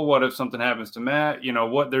Super Bowl? What if something happens to Matt?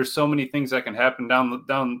 There's so many things that can happen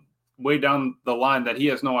way down the line that he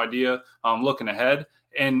has no idea looking ahead.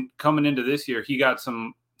 And coming into this year, he got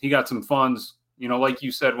some funds. Like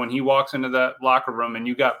you said, when he walks into that locker room and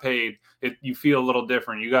you got paid, you feel a little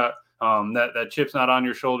different. You got that chip's not on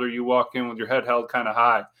your shoulder. You walk in with your head held kind of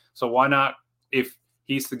high. So why not? If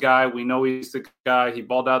he's the guy, we know he's the guy. He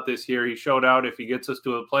balled out this year. He showed out. If he gets us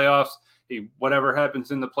to the playoffs, whatever happens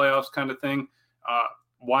in the playoffs kind of thing,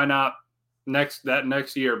 why not next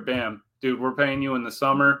year? Bam, dude, we're paying you in the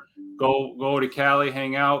summer. Go to Cali,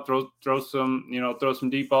 hang out, throw some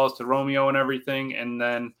deep balls to Romeo and everything, and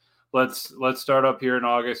then let's start up here in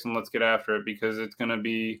August and let's get after it, because it's going to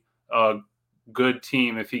be a good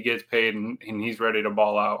team if he gets paid and he's ready to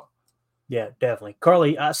ball out. Yeah, definitely.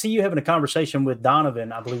 Carly, I see you having a conversation with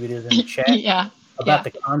Donovan, I believe it is, in the chat about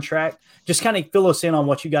the contract. Just kind of fill us in on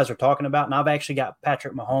what you guys are talking about. And I've actually got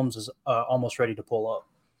Patrick Mahomes is almost ready to pull up.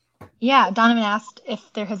 Yeah, Donovan asked if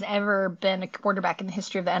there has ever been a quarterback in the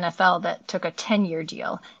history of the NFL that took a 10-year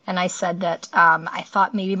deal. And I said that I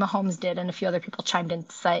thought maybe Mahomes did, and a few other people chimed in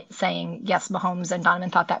saying, yes, Mahomes, and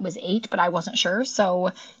Donovan thought that was 8, but I wasn't sure.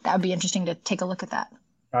 So that would be interesting to take a look at that.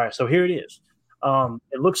 All right, so here it is.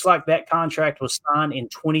 It looks like that contract was signed in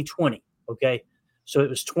 2020, okay? So it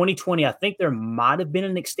was 2020. I think there might have been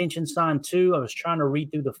an extension signed too. I was trying to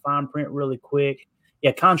read through the fine print really quick.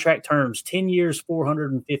 Yeah, contract terms, 10 years,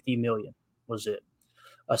 $450 million was it.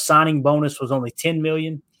 A signing bonus was only $10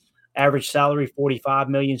 million. Average salary, $45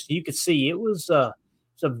 million. So you could see it was a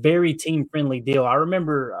very team-friendly deal. I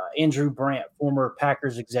remember Andrew Brandt, former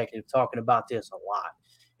Packers executive, talking about this a lot.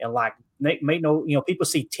 And like, people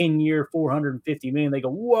see 10-year, $450 million. They go,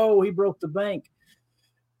 whoa, he broke the bank.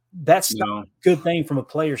 That's not a good thing from a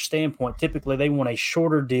player standpoint. Typically, they want a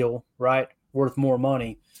shorter deal, right, worth more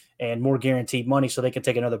money and more guaranteed money so they can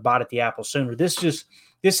take another bite at the apple sooner. This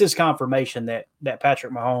is confirmation that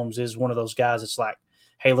Patrick Mahomes is one of those guys that's like,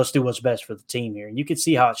 hey, let's do what's best for the team here. And you can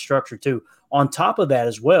see how it's structured too. On top of that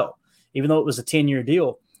as well, even though it was a 10-year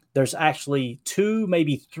deal, there's actually 2,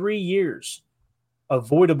 maybe 3 years of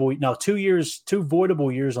two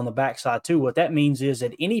voidable years on the backside too. What that means is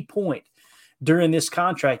at any point during this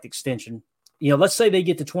contract extension, let's say they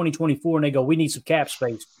get to 2024 and they go, we need some cap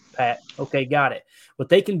space, Pat. Okay, got it. What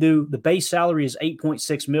they can do, the base salary is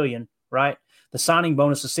 $8.6 million, right? The signing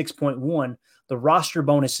bonus is 6.1. The roster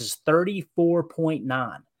bonus is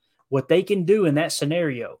 34.9. What they can do in that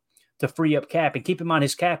scenario to free up cap, and keep in mind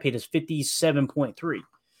his cap hit is 57.3.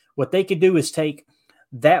 What they could do is take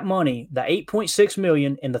that money, the $8.6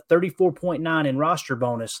 million and the 34.9 in roster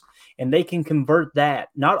bonus, and they can convert that,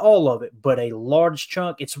 not all of it, but a large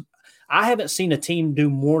chunk. I haven't seen a team do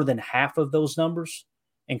more than half of those numbers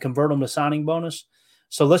and convert them to signing bonus.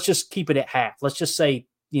 So let's just keep it at half. Let's just say,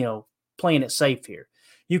 playing it safe here.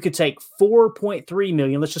 You could take $4.3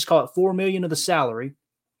 million, let's just call it $4 million of the salary,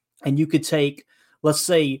 and you could take, let's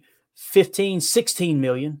say, $16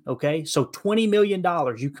 million, okay? So $20 million,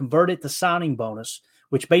 you convert it to signing bonus,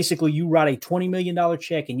 which basically you write a $20 million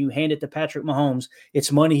check and you hand it to Patrick Mahomes.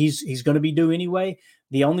 It's money he's going to be due anyway.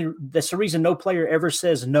 That's the reason no player ever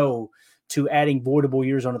says no to adding voidable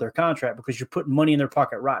years onto their contract, because you're putting money in their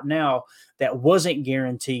pocket right now that wasn't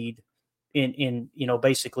guaranteed in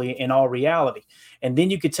basically in all reality. And then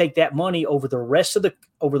you could take that money over the rest of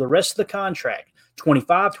the contract,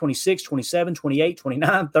 25, 26, 27, 28,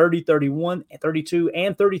 29, 30, 31, 32,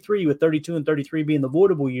 and 33, with 32 and 33 being the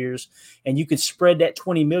voidable years. And you could spread that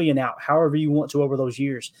 20 million out however you want to over those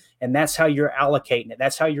years. And that's how you're allocating it.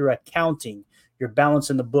 That's how you're accounting. You're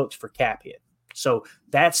balancing the books for cap hit. So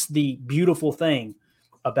that's the beautiful thing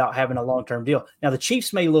about having a long-term deal. Now, the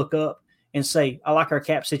Chiefs may look up and say, I like our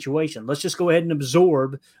cap situation. Let's just go ahead and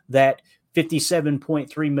absorb that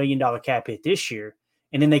 $57.3 million cap hit this year,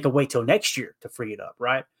 and then they could wait till next year to free it up,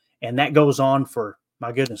 right? And that goes on for,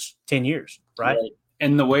 my goodness, 10 years, right?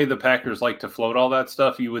 And the way the Packers like to float all that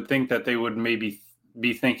stuff, you would think that they would maybe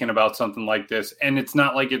be thinking about something like this. And it's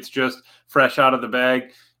not like it's just fresh out of the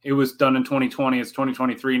bag. It was done in 2020. It's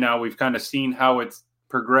 2023 now. We've kind of seen how it's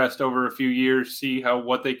progressed over a few years, see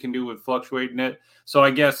what they can do with fluctuating it. So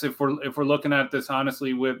I guess if we're looking at this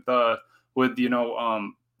honestly with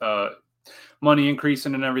money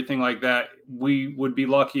increasing and everything like that, we would be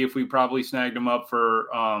lucky if we probably snagged him up for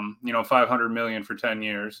 $500 million for 10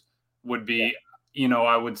 years would be,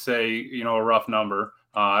 I would say, a rough number.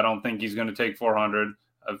 I don't think he's going to take 400.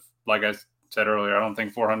 Like I said earlier, I don't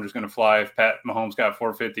think 400 is going to fly if Pat Mahomes got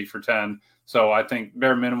 450 for 10. So I think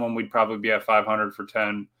bare minimum we'd probably be at 500 for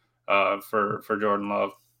 10 for Jordan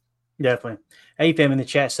Love. Definitely. AFAM in the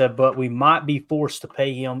chat said, but we might be forced to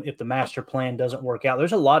pay him if the master plan doesn't work out.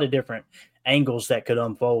 There's a lot of different angles that could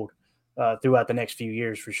unfold throughout the next few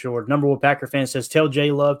years for sure. Number one Packer fan says, tell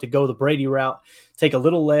J Love to go the Brady route, take a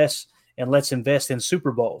little less, and let's invest in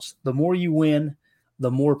Super Bowls. The more you win,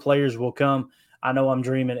 the more players will come. I know I'm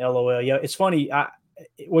dreaming, LOL. Yeah, it's funny.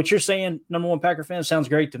 What you're saying, number one Packer fan, sounds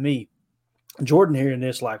great to me. Jordan hearing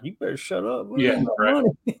this, like, you better shut up. Yeah, right.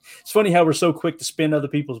 It's funny how we're so quick to spend other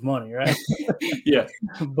people's money, right? Yeah.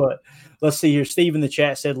 But let's see here. Steve in the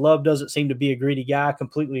chat said, Love doesn't seem to be a greedy guy. I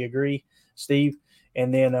completely agree, Steve.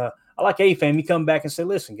 And then I like AFAM. You come back and say,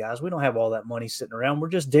 listen, guys, we don't have all that money sitting around. We're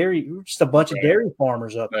just a bunch of dairy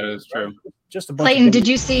farmers up there. That is true. Just a bunch. Clayton, did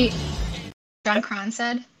you see John Cron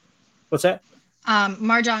said? What's that?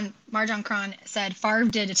 Marjon Cron said Favre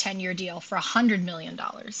did a 10-year deal for $100 million.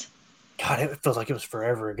 God, it feels like it was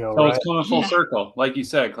forever ago. So right? It's coming full circle, like you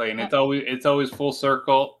said, Clayton. It's always full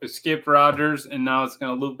circle. It skipped Rodgers, and now it's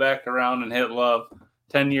going to loop back around and hit Love.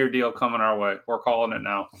 10-year deal coming our way. We're calling it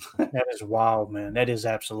now. That is wild, man. That is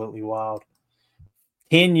absolutely wild.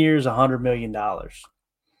 10 years, $100 million.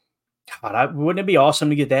 God, wouldn't it be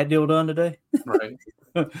awesome to get that deal done today? Right.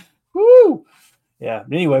 Woo! Yeah.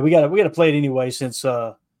 But anyway, we got to play it anyway since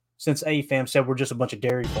AFAM said we're just a bunch of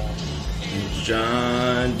dairy farms.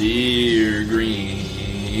 John Deere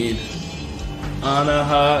green on a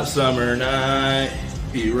hot summer night.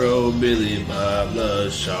 Hero Billy Bob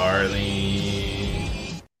loves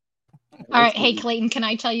Charlene. All right, hey Clayton, can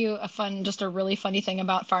I tell you a really funny thing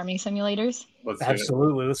about farming simulators?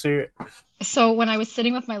 Absolutely, let's hear it. So when I was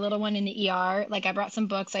sitting with my little one in the ER, like I brought some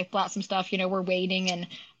books, I brought some stuff, we're waiting,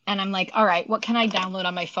 and I'm like, all right, what can I download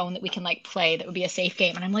on my phone that we can like play that would be a safe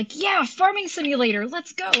game? And I'm like, yeah, farming simulator.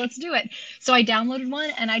 Let's go. Let's do it. So I downloaded one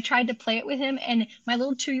and I tried to play it with him. And my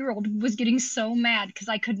little 2-year-old was getting so mad because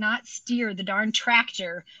I could not steer the darn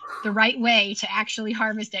tractor the right way to actually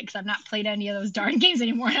harvest it because I've not played any of those darn games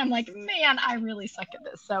anymore. And I'm like, man, I really suck at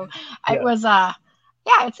this. So it was,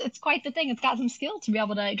 it's quite the thing. It's got some skill to be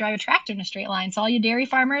able to drive a tractor in a straight line. So all you dairy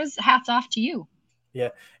farmers, hats off to you. Yeah.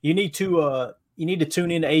 You need to tune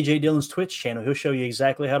into AJ Dillon's Twitch channel. He'll show you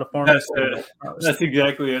exactly how to farm. That's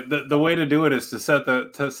exactly it. The way to do it is to set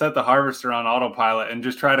the harvester on autopilot and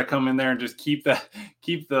just try to come in there and just keep the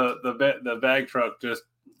bag truck just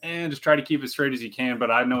try to keep it straight as you can. But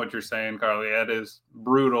I know what you're saying, Carly. That is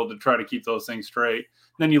brutal to try to keep those things straight.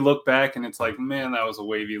 And then you look back and it's like, man, that was a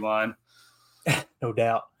wavy line. No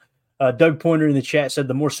doubt. Doug Pointer in the chat said,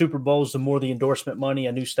 the more Super Bowls, the more the endorsement money.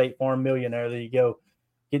 A new State Farm millionaire. There you go.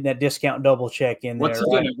 Getting that discount double check in there.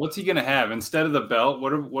 What's he gonna have instead of the belt?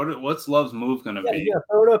 What's Love's move gonna be? You gotta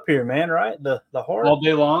throw it up here, man. Right, the heart all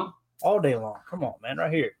day long. Come on, man.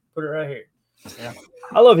 Right here. Put it right here. Yeah.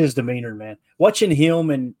 I love his demeanor, man. Watching him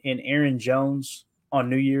and Aaron Jones on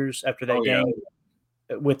New Year's after that game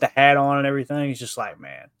with the hat on and everything, he's just like,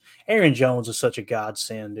 man. Aaron Jones is such a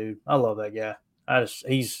godsend, dude. I love that guy.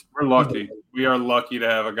 We're lucky. We are lucky to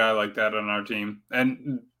have a guy like that on our team.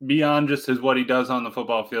 And beyond just what he does on the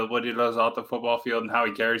football field, what he does off the football field and how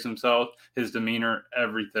he carries himself, his demeanor,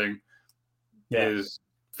 everything is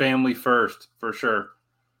family first for sure.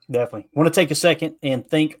 Definitely. Want to take a second and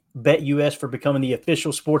thank BetUS for becoming the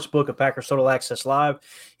official sports book of Packers Total Access Live.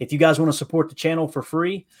 If you guys want to support the channel for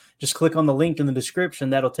free, just click on the link in the description.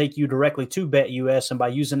 That'll take you directly to BetUS. And by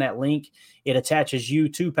using that link, it attaches you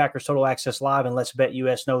to Packers Total Access Live and lets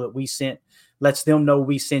BetUS know that lets them know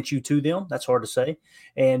we sent you to them. That's hard to say.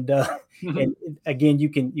 And and again, you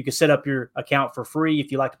can set up your account for free.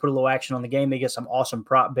 If you like to put a little action on the game, they get some awesome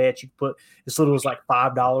prop bets. You can put as little as like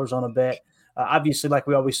 $5 on a bet. Obviously, like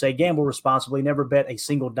we always say, gamble responsibly. Never bet a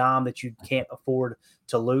single dime that you can't afford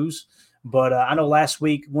to lose. But I know last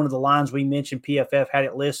week, one of the lines we mentioned, PFF had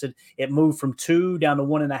it listed. It moved from 2 down to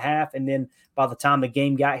 1.5. And then by the time the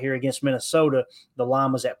game got here against Minnesota, the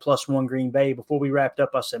line was at +1 Green Bay. Before we wrapped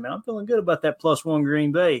up, I said, man, I'm feeling good about that +1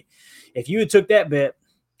 Green Bay. If you had took that bet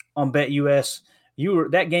on BetUS,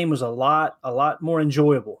 that game was a lot more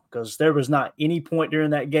enjoyable because there was not any point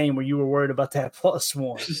during that game where you were worried about that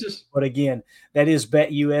 +1. But again, that is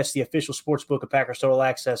BetUS, the official sports book of Packers Total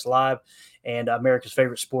Access Live and America's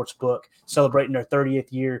favorite sports book, celebrating their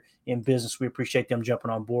 30th year in business. We appreciate them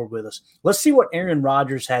jumping on board with us. Let's see what Aaron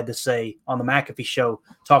Rodgers had to say on the McAfee show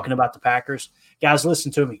talking about the Packers. Guys,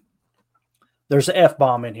 listen to me. There's an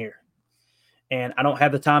F-bomb in here, and I don't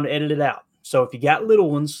have the time to edit it out. So if you got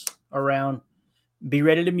little ones around, be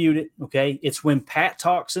ready to mute it, okay? It's when Pat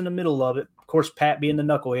talks in the middle of it. Of course, Pat being the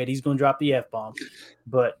knucklehead, he's going to drop the F-bomb.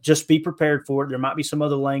 But just be prepared for it. There might be some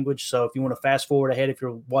other language. So if you want to fast forward ahead, if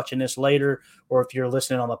you're watching this later or if you're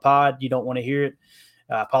listening on the pod, you don't want to hear it,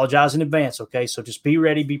 apologize in advance, okay? So just be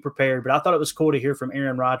ready, be prepared. But I thought it was cool to hear from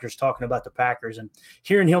Aaron Rodgers talking about the Packers. And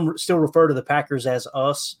hearing him still refer to the Packers as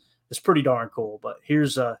us is pretty darn cool. But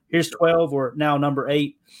here's 12 or now number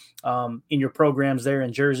 8 in your programs there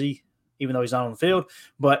in Jersey, even though he's not on the field.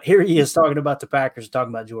 But here he is talking about the Packers,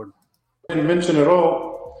 talking about Jordan. Didn't mention at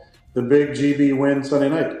all the big GB win Sunday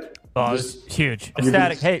night. Oh, it's huge.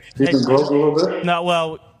 Ecstatic. Hey, gloat a little bit? No,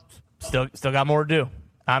 well, still got more to do.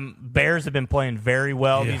 Bears have been playing very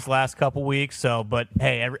well these last couple weeks. But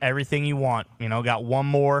hey, everything you want. Got one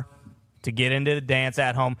more to get into the dance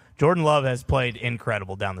at home. Jordan Love has played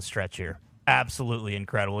incredible down the stretch here. Absolutely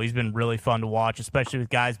incredible. He's been really fun to watch, especially with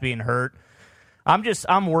guys being hurt.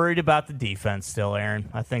 I'm worried about the defense still, Aaron.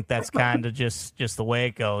 I think that's kind of just the way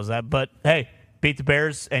it goes. But hey, beat the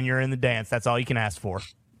Bears and you're in the dance. That's all you can ask for.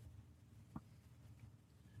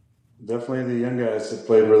 Definitely the young guys have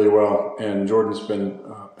played really well, and Jordan's been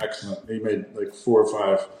excellent. He made like 4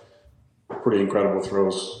 or 5 pretty incredible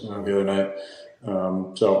throws the other night.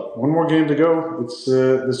 So one more game to go. It's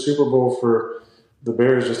the Super Bowl for the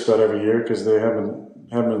Bears just about every year because they haven't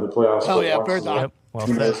been in the playoffs. Oh yeah, Bears. Well,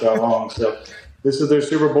 that long. So this is their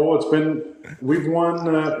Super Bowl. We've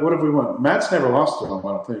won. What have we won? Matt's never lost to them.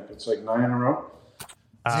 I don't think it's like 9 in a row.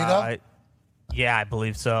 Zito? Yeah, I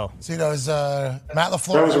believe so. Zito is Matt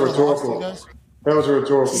LaFleur. That was a rhetorical. Yes.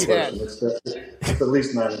 Question. It's at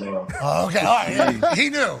least 9 in a row. Oh, okay, all right. Yeah. He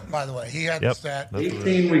knew, by the way. He had the stat.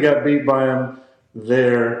 18, we got beat by him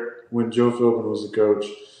there when Joe Philbin was the coach.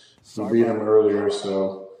 We beat him earlier,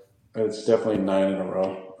 so it's definitely 9 in a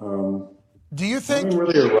row. Do you think?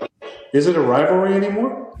 Is it a rivalry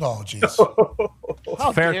anymore? Oh, jeez. It's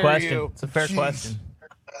a fair question. It's a fair question.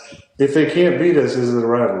 If they can't beat us, is it a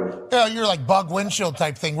rivalry? Yeah, you're like bug windshield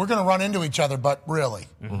type thing. We're going to run into each other, but really,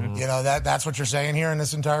 that's what you're saying here in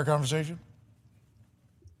this entire conversation.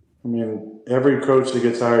 I mean, every coach that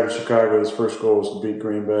gets hired in Chicago, his first goal is to beat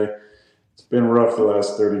Green Bay. It's been rough the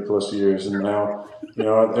last 30-plus years, and now,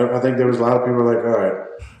 I think there was a lot of people like, all right,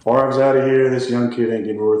 Favre's out of here. This young kid ain't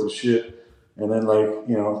getting worth a shit. And then,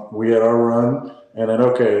 we had our run, and then,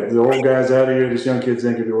 okay, the old guy's out of here. This young kid's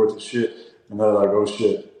ain't gonna be worth a shit. And they're like, oh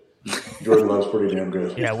shit, Jordan Love's pretty damn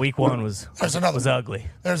good. Yeah, week 1 was ugly.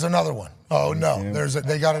 There's another one. Oh no,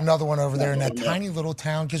 they got another one over there in that tiny little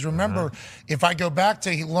town. Because remember, if I go back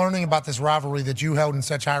to learning about this rivalry that you held in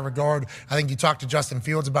such high regard, I think you talked to Justin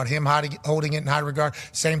Fields about him holding it in high regard.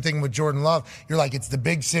 Same thing with Jordan Love. You're like, it's the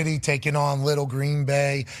big city taking on little Green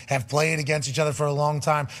Bay, have played against each other for a long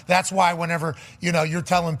time. That's why whenever you're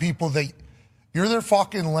telling people that you're their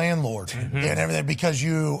fucking landlord and everything because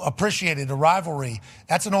you appreciated a rivalry.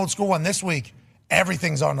 That's an old school one. This week,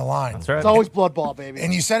 everything's on the line. That's right. It's always blood ball, baby.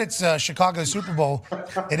 And you said it's Chicago's Super Bowl.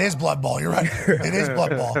 It is blood ball. You're right. It is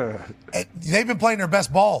blood ball. They've been playing their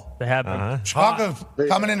best ball. They have been. Chicago's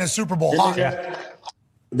coming in as Super Bowl hot.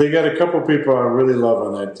 They got a couple people I really love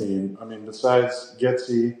on that team. I mean, besides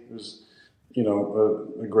Getsy, who's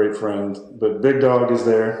a great friend, but Big Dog is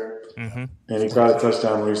there. And he caught a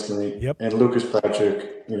touchdown recently. Yep. And Lucas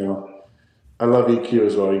Patrick, I love EQ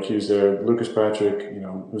as well. EQ's there. Lucas Patrick,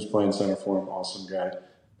 who's playing center for him, awesome guy.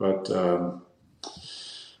 But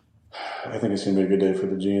I think it's going to be a good day for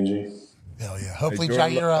the G&G. Hell yeah. Hopefully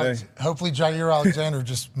Jair Alexander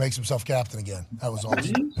just makes himself captain again. That was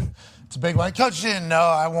awesome. It's a big one. Coach didn't know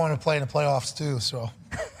I want to play in the playoffs too, so.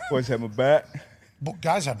 Boys have my back.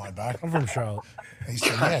 Guys have my back. I'm from Charlotte. He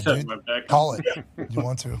said, yeah, dude, call it. You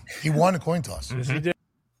want to. He won a coin toss. Yes, he did.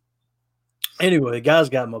 Anyway, the guys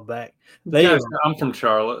got my back. I'm from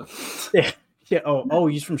Charlotte. Yeah. Yeah. Oh,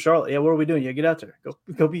 he's from Charlotte. Yeah. What are we doing? Yeah, get out there.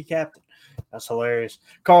 Go be captain. That's hilarious.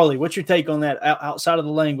 Carly, what's your take on that? Outside of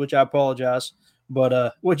the language, I apologize,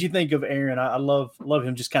 but what'd you think of Aaron? I love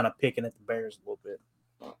him just kind of picking at the Bears a little bit.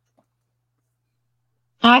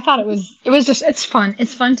 I thought it was just, it's fun.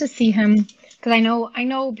 It's fun to see him because I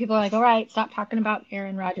know people are like, all right, stop talking about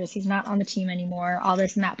Aaron Rodgers. He's not on the team anymore, all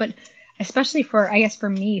this and that. But especially for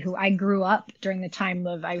me, who I grew up during the time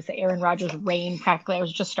of, I would say, Aaron Rodgers' reign. Practically, I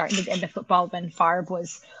was just starting to get into football when Favre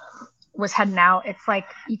was heading out. It's like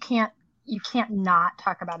you can't not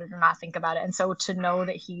talk about it or not think about it. And so to know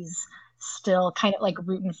that he's still kind of like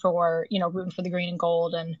rooting for the green and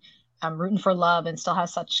gold and rooting for love and still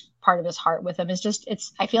has such part of his heart with him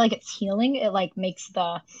I feel like it's healing. It like makes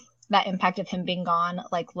that impact of him being gone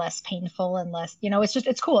like less painful and less,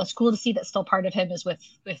 it's cool. It's cool to see that still part of him is with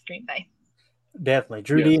Green Bay. Definitely.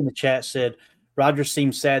 Drew D in the chat said Rodgers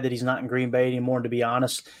seems sad that he's not in Green Bay anymore. And to be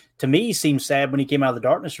honest, to me, he seemed sad when he came out of the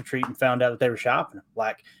darkness retreat and found out that they were shopping him.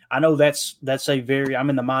 Like, I know that's I'm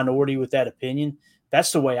in the minority with that opinion.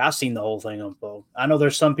 That's the way I seen the whole thing unfold. I know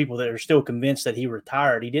there's some people that are still convinced that he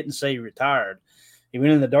retired. He didn't say he retired. He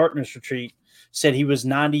went in the darkness retreat, said he was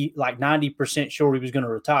 90% sure he was going to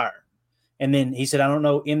retire. And then he said, I don't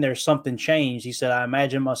know, in there something changed. He said, I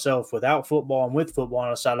imagine myself without football and with football, and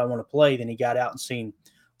I decided I want to play. Then he got out and seen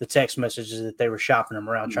the text messages that they were shopping him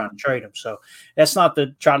around trying to trade him. So that's not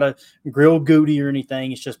to try to grill Goody or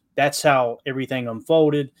anything. It's just that's how everything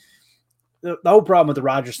unfolded. The whole problem with the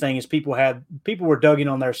Rodgers thing is people were dug in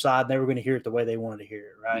on their side and they were going to hear it the way they wanted to hear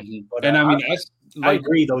it, right? Mm-hmm. But and I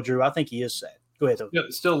agree though, Drew. I think he is sad. Go ahead, though. Yeah,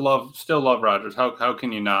 still love Rodgers. How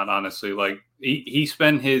can you not? Honestly, like he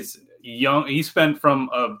spent from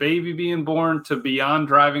a baby being born to beyond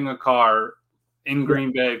driving a car in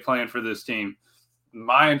Green Bay playing for this team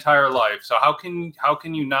my entire life. So how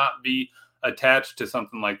can you not be attached to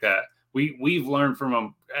something like that? We've learned from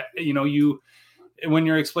him. When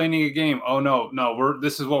you're explaining a game,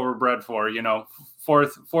 this is what we're bred for.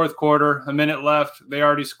 Fourth quarter, a minute left, they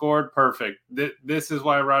already scored. Perfect. This is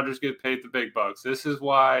why Rodgers gets paid the big bucks. This is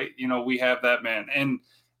why we have that man, and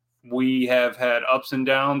we have had ups and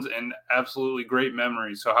downs and absolutely great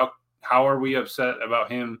memories. So how are we upset about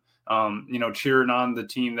him? Cheering on the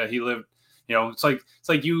team that he lived. It's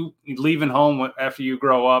like you leaving home after you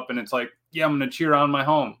grow up, and it's like, yeah, I'm going to cheer on my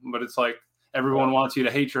home, but it's like everyone wants you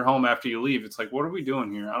to hate your home after you leave. It's like, what are we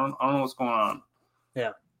doing here? I don't know what's going on.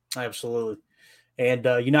 Yeah, absolutely. And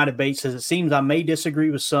United Bates says, it seems I may disagree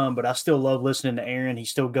with some, but I still love listening to Aaron. He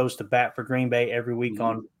still goes to bat for Green Bay every week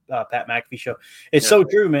on Pat McAfee show. It's so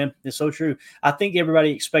true, man. It's so true. I think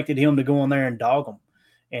everybody expected him to go on there and dog him.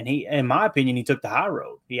 And he, in my opinion, he took the high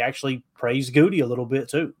road. He actually praised Goody a little bit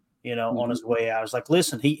too, on his way out. I was like,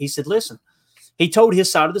 listen, he said, listen, he told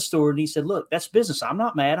his side of the story and he said, look, that's business. I'm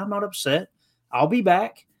not mad. I'm not upset. I'll be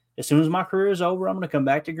back. As soon as my career is over, I'm going to come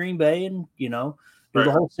back to Green Bay and, do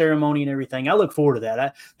the whole ceremony and everything. I look forward to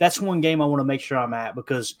that. That's one game I want to make sure I'm at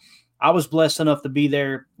because I was blessed enough to be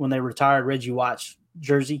there when they retired Reggie White's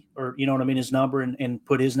jersey or, his number and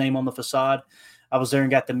put his name on the facade. I was there and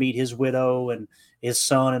got to meet his widow and his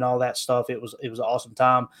son and all that stuff. It was an awesome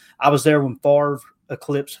time. I was there when Favre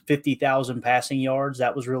eclipsed 50,000 passing yards.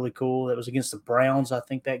 That was really cool. That was against the Browns, I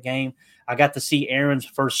think, that game. I got to see Aaron's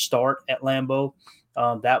first start at Lambeau.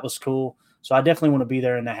 That was cool. So I definitely want to be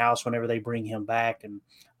there in the house whenever they bring him back. And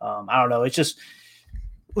I don't know. It's just,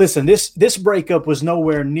 listen, this breakup was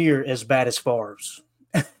nowhere near as bad as Favre's.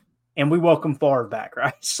 And we welcome Favre back,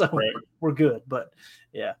 right? So we're good. But,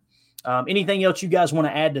 yeah. Anything else you guys want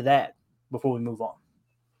to add to that before we move on?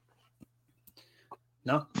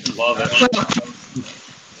 No? Love it.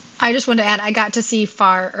 I just want to add, I got to see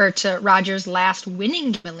Rodgers' last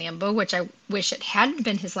winning game in Lambeau, which I wish it hadn't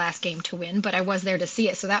been his last game to win, but I was there to see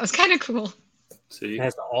it, so that was kind of cool. See,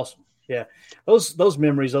 that's awesome. Yeah, those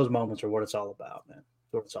memories, those moments are what it's all about, man.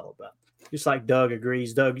 That's what it's all about. Just like Doug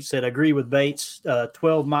agrees. Doug said, agree with Bates.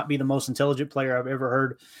 12 might be the most intelligent player I've ever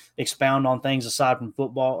heard expound on things aside from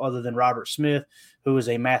football, other than Robert Smith, who is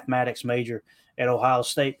a mathematics major at Ohio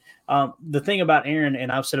State. The thing about Aaron,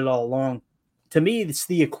 and I've said it all along, to me, it's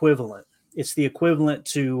the equivalent. It's the equivalent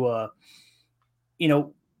to,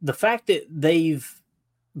 the fact that they've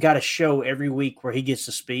got a show every week where he gets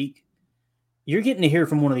to speak. You're getting to hear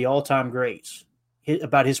from one of the all-time greats.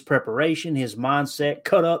 about his preparation, his mindset,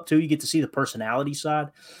 cut up too. You get to see the personality side.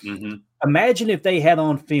 Mm-hmm. Imagine if they had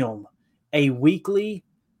on film a weekly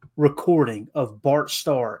recording of Bart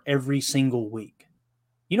Starr every single week.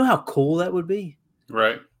 You know how cool that would be?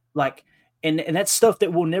 Right. Like, and that's stuff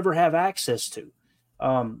that we'll never have access to.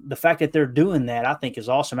 The fact that they're doing that, I think, is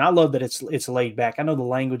awesome. I love that it's laid back. I know the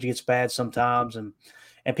language gets bad sometimes, and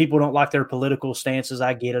people don't like their political stances.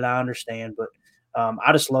 I get it. I understand. But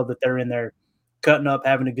I just love that they're in there cutting up,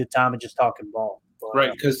 having a good time, and just talking ball.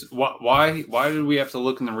 Right, because why did we have to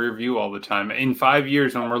look in the rear view all the time? In 5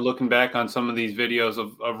 years, when we're looking back on some of these videos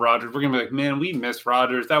of Rodgers, we're going to be like, man, we missed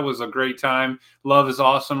Rodgers. That was a great time. Love is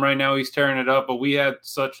awesome right now. He's tearing it up, but we had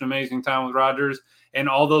such an amazing time with Rodgers. And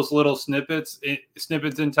all those little snippets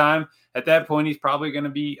in time, at that point, he's probably going to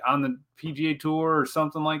be on the PGA Tour or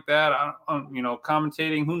something like that.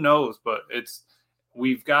 Commentating, who knows? But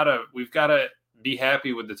we've got to be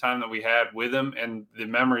happy with the time that we had with him and the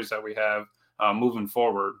memories that we have. Moving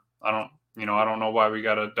forward, I don't know why we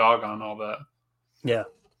got a dog on all that. Yeah,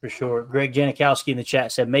 for sure. Greg Janikowski in the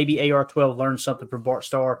chat said maybe AR12 learned something from Bart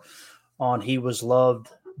Starr on he was loved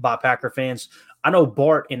by Packer fans. I know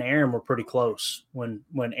Bart and Aaron were pretty close when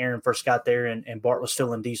Aaron first got there and Bart was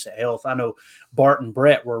still in decent health. I know Bart and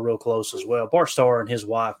Brett were real close as well. Bart Starr and his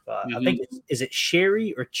wife, I think, is it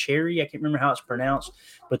Sherry or Cherry? I can't remember how it's pronounced.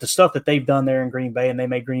 But the stuff that they've done there in Green Bay, and they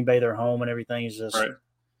made Green Bay their home and everything, is just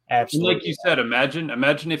absolutely. Like you said,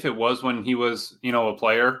 imagine if it was when he was, a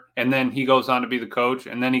player, and then he goes on to be the coach,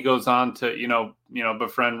 and then he goes on to,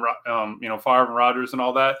 befriend, Favre and Rodgers and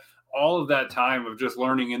all that. All of that time of just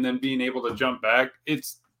learning and then being able to jump back,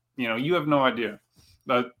 it's, you have no idea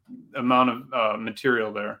the amount of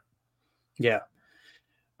material there. Yeah.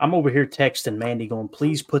 I'm over here texting Mandy going,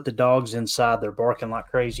 please put the dogs inside. They're barking like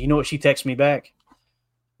crazy. You know what she texted me back?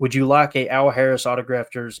 Would you like a Al Harris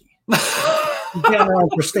autographed jersey? I'm down there on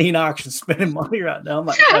Pristine Auction spending money right now. I'm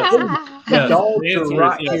like, the dogs are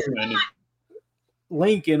right here.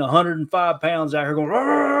 Lincoln, 105 pounds out here going,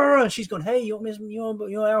 rah! And she's going, hey, you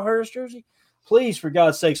want Al Harris jersey? Please, for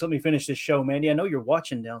God's sakes, let me finish this show, Mandy. I know you're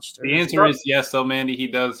watching downstairs. The answer is yes, though, Mandy.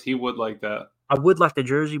 He would like that. I would like the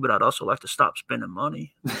jersey, but I'd also like to stop spending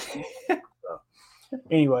money.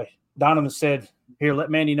 Anyway, Donovan said, here, let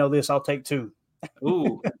Mandy know this. I'll take 2.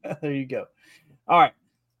 Ooh. There you go. All right.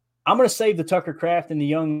 I'm going to save the Tucker Craft and the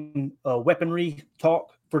young weaponry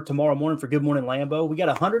talk for tomorrow morning for Good Morning Lambeau. We got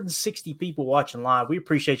 160 people watching live. We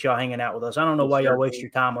appreciate y'all hanging out with us. I don't know why y'all waste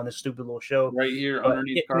your time on this stupid little show. Right here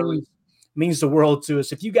underneath Carly. Means the world to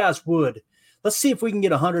us. If you guys would, let's see if we can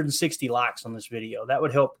get 160 likes on this video. That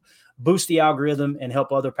would help boost the algorithm and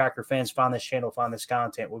help other Packer fans find this channel, find this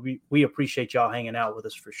content. We appreciate y'all hanging out with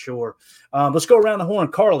us for sure. Let's go around the horn.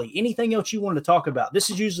 Carly, anything else you wanted to talk about? This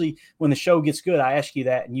is usually when the show gets good. I ask you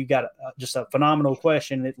that, and you got just a phenomenal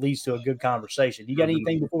question that leads to a good conversation. You got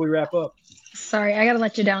anything before we wrap up? Sorry, I got to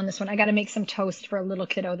let you down on this one. I got to make some toast for a little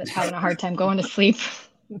kiddo that's having a hard time going to sleep.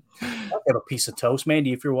 I'll have a piece of toast,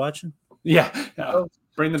 Mandy, if you're watching. Yeah.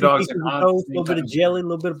 Bring the dogs in. A little bit of jelly, a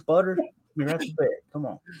little bit of butter. Be right to bed. Come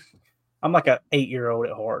on. I'm like an 8-year-old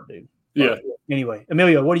at heart, dude. Yeah. Anyway,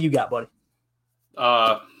 Emilio, what do you got, buddy?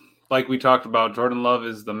 Like we talked about, Jordan Love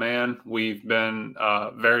is the man. We've been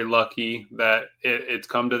very lucky that it's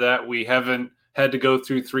come to that. We haven't had to go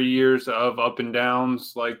through 3 years of up and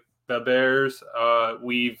downs like the Bears.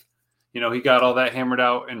 He got all that hammered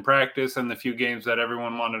out in practice and the few games that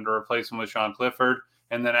everyone wanted to replace him with Sean Clifford.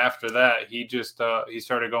 And then after that, he just he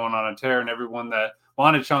started going on a tear, and everyone that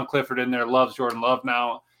wanted Sean Clifford in there loves Jordan Love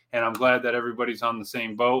now. And I'm glad that everybody's on the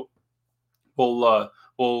same boat. We'll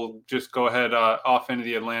just go ahead off into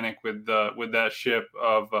the Atlantic with that ship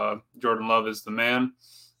of Jordan Love is the man,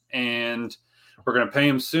 and we're gonna pay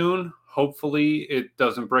him soon. Hopefully, it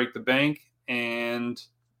doesn't break the bank, and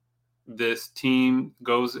this team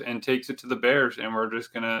goes and takes it to the Bears, and we're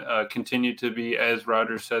just gonna continue to be, as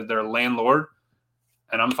Rodgers said, their landlord.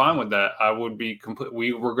 And I'm fine with that. I would be complete.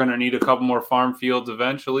 We're going to need a couple more farm fields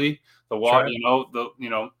eventually. The water,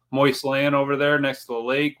 moist land over there next to the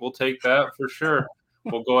lake. We'll take that for sure.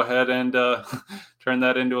 We'll go ahead and turn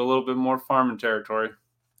that into a little bit more farming territory.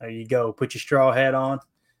 There you go. Put your straw hat on.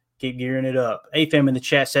 Keep gearing it up. AFM in the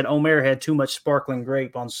chat said Omer had too much sparkling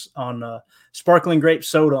grape on sparkling grape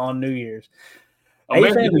soda on New Year's. Omer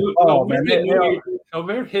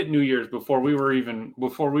hit New Year's before we were even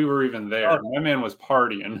there. My man was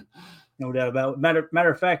partying. No doubt about it. Matter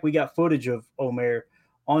of fact, we got footage of Omer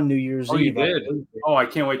on New Year's Eve. Oh, you did? Oh, I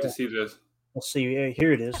can't wait to see this. Let's see. Yeah,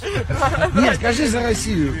 here it is. Нет, скажи за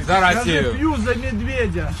Россию. За Россию. Пью за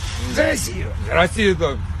медведя. За Россию. За Россию,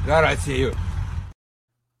 за Россию.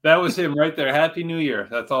 That was him right there. Happy New Year.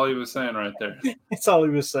 That's all he was saying right there. That's all he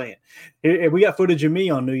was saying. We got footage of me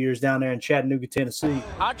on New Year's down there in Chattanooga, Tennessee.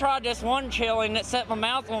 I tried this one chili and it set my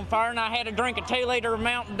mouth on fire, and I had to drink a 2-liter of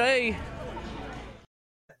Mountain Dew.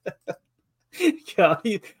 God,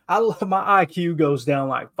 my IQ goes down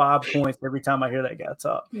like 5 points every time I hear that guy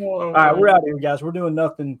talk. All right, we're out here, guys. We're doing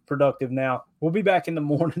nothing productive now. We'll be back in the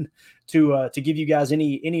morning to give you guys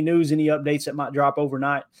any news, any updates that might drop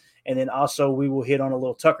overnight. And then also we will hit on a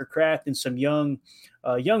little Tucker Kraft and some young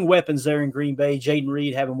weapons there in Green Bay. Jaden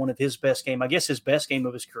Reed having one of his best game, I guess his best game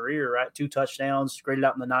of his career, right? 2 touchdowns, graded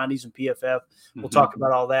out in the 90s in PFF. We'll talk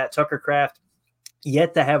about all that. Tucker Kraft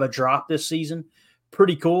yet to have a drop this season.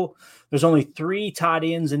 Pretty cool. There's only 3 tight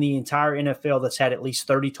ends in the entire NFL that's had at least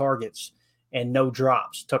 30 targets and no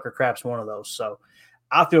drops. Tucker Kraft's one of those. So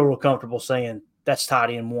I feel real comfortable saying that's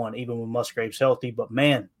tight end 1, even when Musgrave's healthy. But,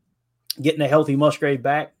 man, getting a healthy Musgrave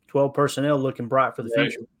back, 12 personnel looking bright for the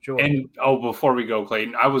future. Sure. And before we go,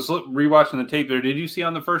 Clayton, I was rewatching the tape there. Did you see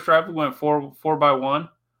on the first drive we went 4-by-1?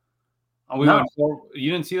 No.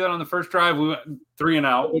 You didn't see that on the first drive. We went 3 and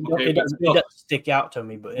out. It doesn't stick out to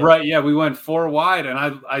me, but yeah. Right, yeah, we went 4 wide, and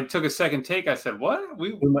I took a second take. I said, "What?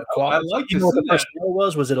 We went quad." I like you know what the personnel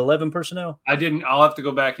was? Was it 11 personnel? I didn't. I'll have to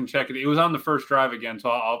go back and check it. It was on the first drive again, so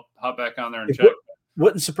I'll hop back on there and check.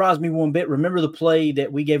 Wouldn't surprise me one bit. Remember the play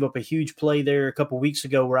that we gave up a huge play there a couple weeks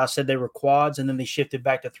ago where I said they were quads and then they shifted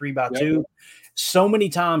back to 3-by-2. Yep. So many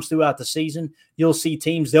times throughout the season, you'll see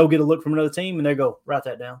teams, they'll get a look from another team and they go, write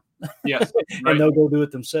that down. Yes. And Right. they'll go do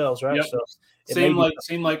it themselves, right? Yep. So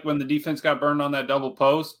seemed like when the defense got burned on that double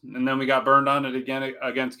post and then we got burned on it again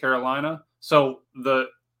against Carolina. So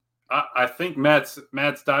I think Matt's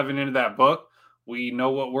diving into that book. We know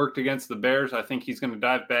what worked against the Bears. I think he's going to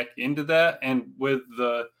dive back into that. And with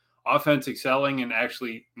the offense excelling and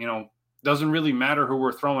actually, doesn't really matter who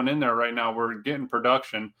we're throwing in there right now. We're getting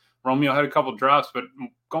production. Romeo had a couple drops, but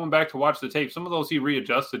going back to watch the tape, some of those he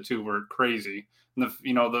readjusted to were crazy. And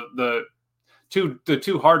the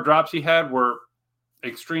two hard drops he had were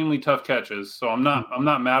extremely tough catches. So I'm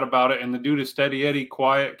not mad about it. And the dude is steady Eddie,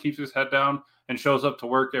 quiet, keeps his head down, and shows up to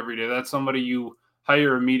work every day. That's somebody you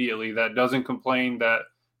hire immediately, that doesn't complain, that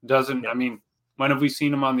doesn't, I mean, when have we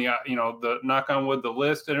seen him on the knock on wood, the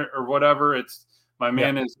list or whatever? It's my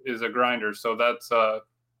man is a grinder. So that's,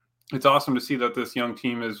 it's awesome to see that this young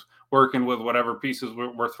team is working with whatever pieces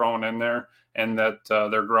we're throwing in there and that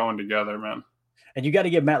they're growing together, man. And you got to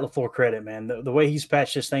give Matt LaFleur credit, man. The way he's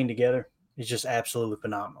patched this thing together is just absolutely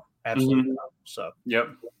phenomenal. Absolutely phenomenal. So, yep.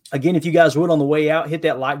 Again, if you guys would on the way out, hit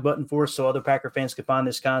that like button for us so other Packer fans can find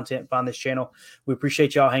this content, find this channel. We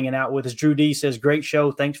appreciate y'all hanging out with us. Drew D says, great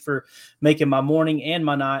show. Thanks for making my morning and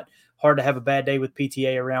my night. Hard to have a bad day with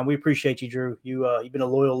PTA around. We appreciate you, Drew. You've been a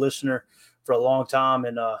loyal listener for a long time,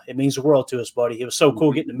 and it means the world to us, buddy. It was so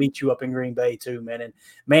cool getting to meet you up in Green Bay too, man. And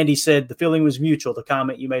Mandy said the feeling was mutual. The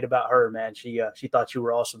comment you made about her, man, she thought you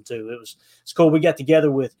were awesome too. It's cool. We got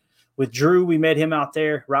together with Drew. We met him out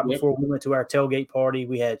there right before we went to our tailgate party.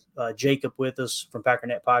 We had Jacob with us from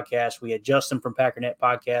Packernet Podcast. We had Justin from Packernet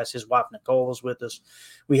Podcast. His wife Nicole was with us.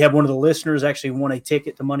 We had one of the listeners actually won a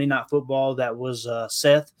ticket to Monday Night Football. That was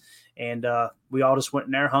Seth. And we all just went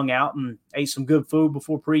in there, hung out, and ate some good food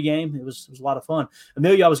before pregame. It was a lot of fun.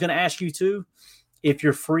 Amelia, I was going to ask you too, if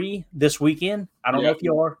you're free this weekend. I don't know if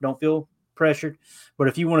you are. Don't feel pressured. But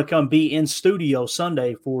if you want to come be in studio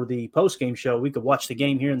Sunday for the postgame show, we could watch the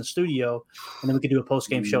game here in the studio, and then we could do a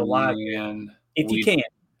postgame show live. If you can.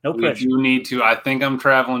 No pressure. We do need to. I think I'm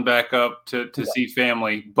traveling back up to see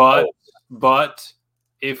family. But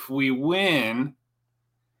if we win –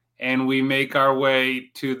 and we make our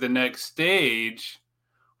way to the next stage,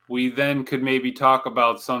 we then could maybe talk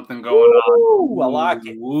about something going on. I like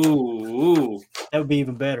it. Ooh. That would be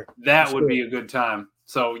even better. That would be a good time.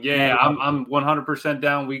 So, I'm 100%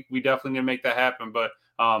 down. We definitely need to make that happen. But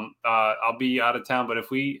I'll be out of town. But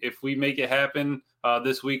if we make it happen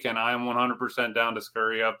this weekend, I am 100% down to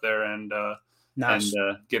scurry up there and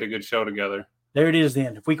get a good show together. There it is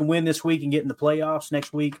then. If we can win this week and get in the playoffs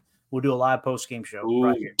next week, we'll do a live post-game show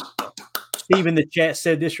right here. Steve in the chat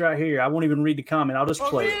said this right here. I won't even read the comment. I'll just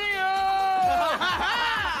play it.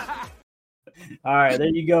 All right, there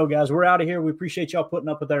you go, guys. We're out of here. We appreciate y'all putting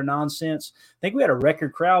up with our nonsense. I think we had a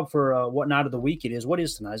record crowd for what night of the week it is. What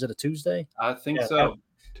is tonight? Is it a Tuesday? I think so.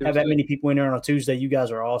 Have that many people in there on a Tuesday. You guys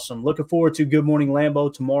are awesome. Looking forward to Good Morning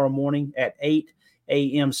Lambeau tomorrow morning at 8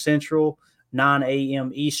 a.m. Central, 9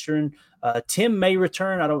 a.m. Eastern. Tim may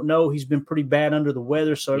return. I don't know. He's been pretty bad under the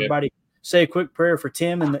weather, so everybody say a quick prayer for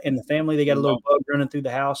Tim and the family. They got a little bug running through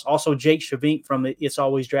the house. Also, Jake Shavink from the It's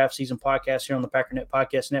Always Draft Season podcast here on the Packernet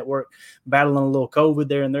Podcast Network, battling a little COVID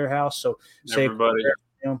there in their house. So say a quick prayer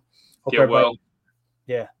for him. Hope Get well.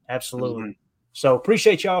 Yeah, absolutely. So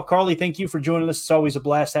appreciate y'all. Carly, thank you for joining us. It's always a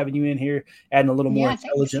blast having you in here, adding a little more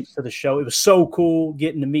intelligence to the show. It was so cool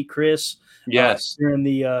getting to meet Chris. Yes. During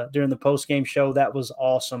the post-game show. That was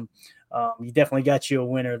awesome. You definitely got you a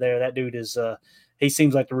winner there. That dude is he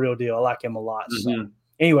seems like the real deal. I like him a lot. So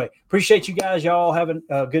anyway, appreciate you guys. Y'all have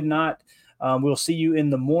a good night. We'll see you in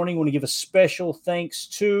the morning. Want to give a special thanks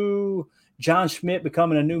to John Schmidt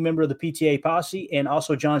becoming a new member of the PTA Posse, and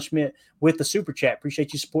also John Schmidt with the Super Chat.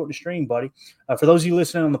 Appreciate you supporting the stream, buddy. For those of you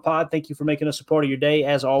listening on the pod, thank you for making us a part of your day.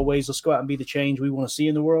 As always, let's go out and be the change we want to see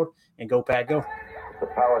in the world, and go, Pat, go. The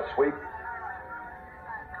power sweep.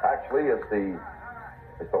 Actually,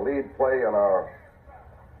 it's the lead play in our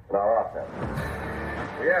offense.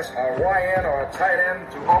 Yes, our YN or a tight end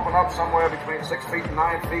to open up somewhere between 6 feet and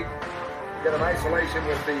 9 feet. Get an isolation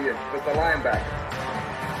with the linebacker.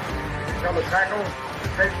 Tell the tackle to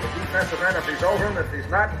take the defensive end if he's over him. If he's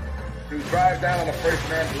not, to drive down on the first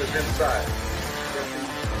man to his inside. If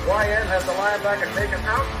the YN has the linebacker taken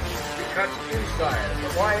out, he cuts inside.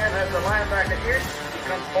 If the YN has the linebacker in, he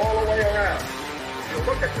comes all the way around. If you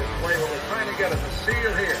look at this play, what we're trying to get is a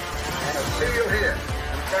seal here and a seal here.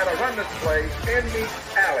 And try to run this play in the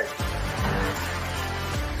alley.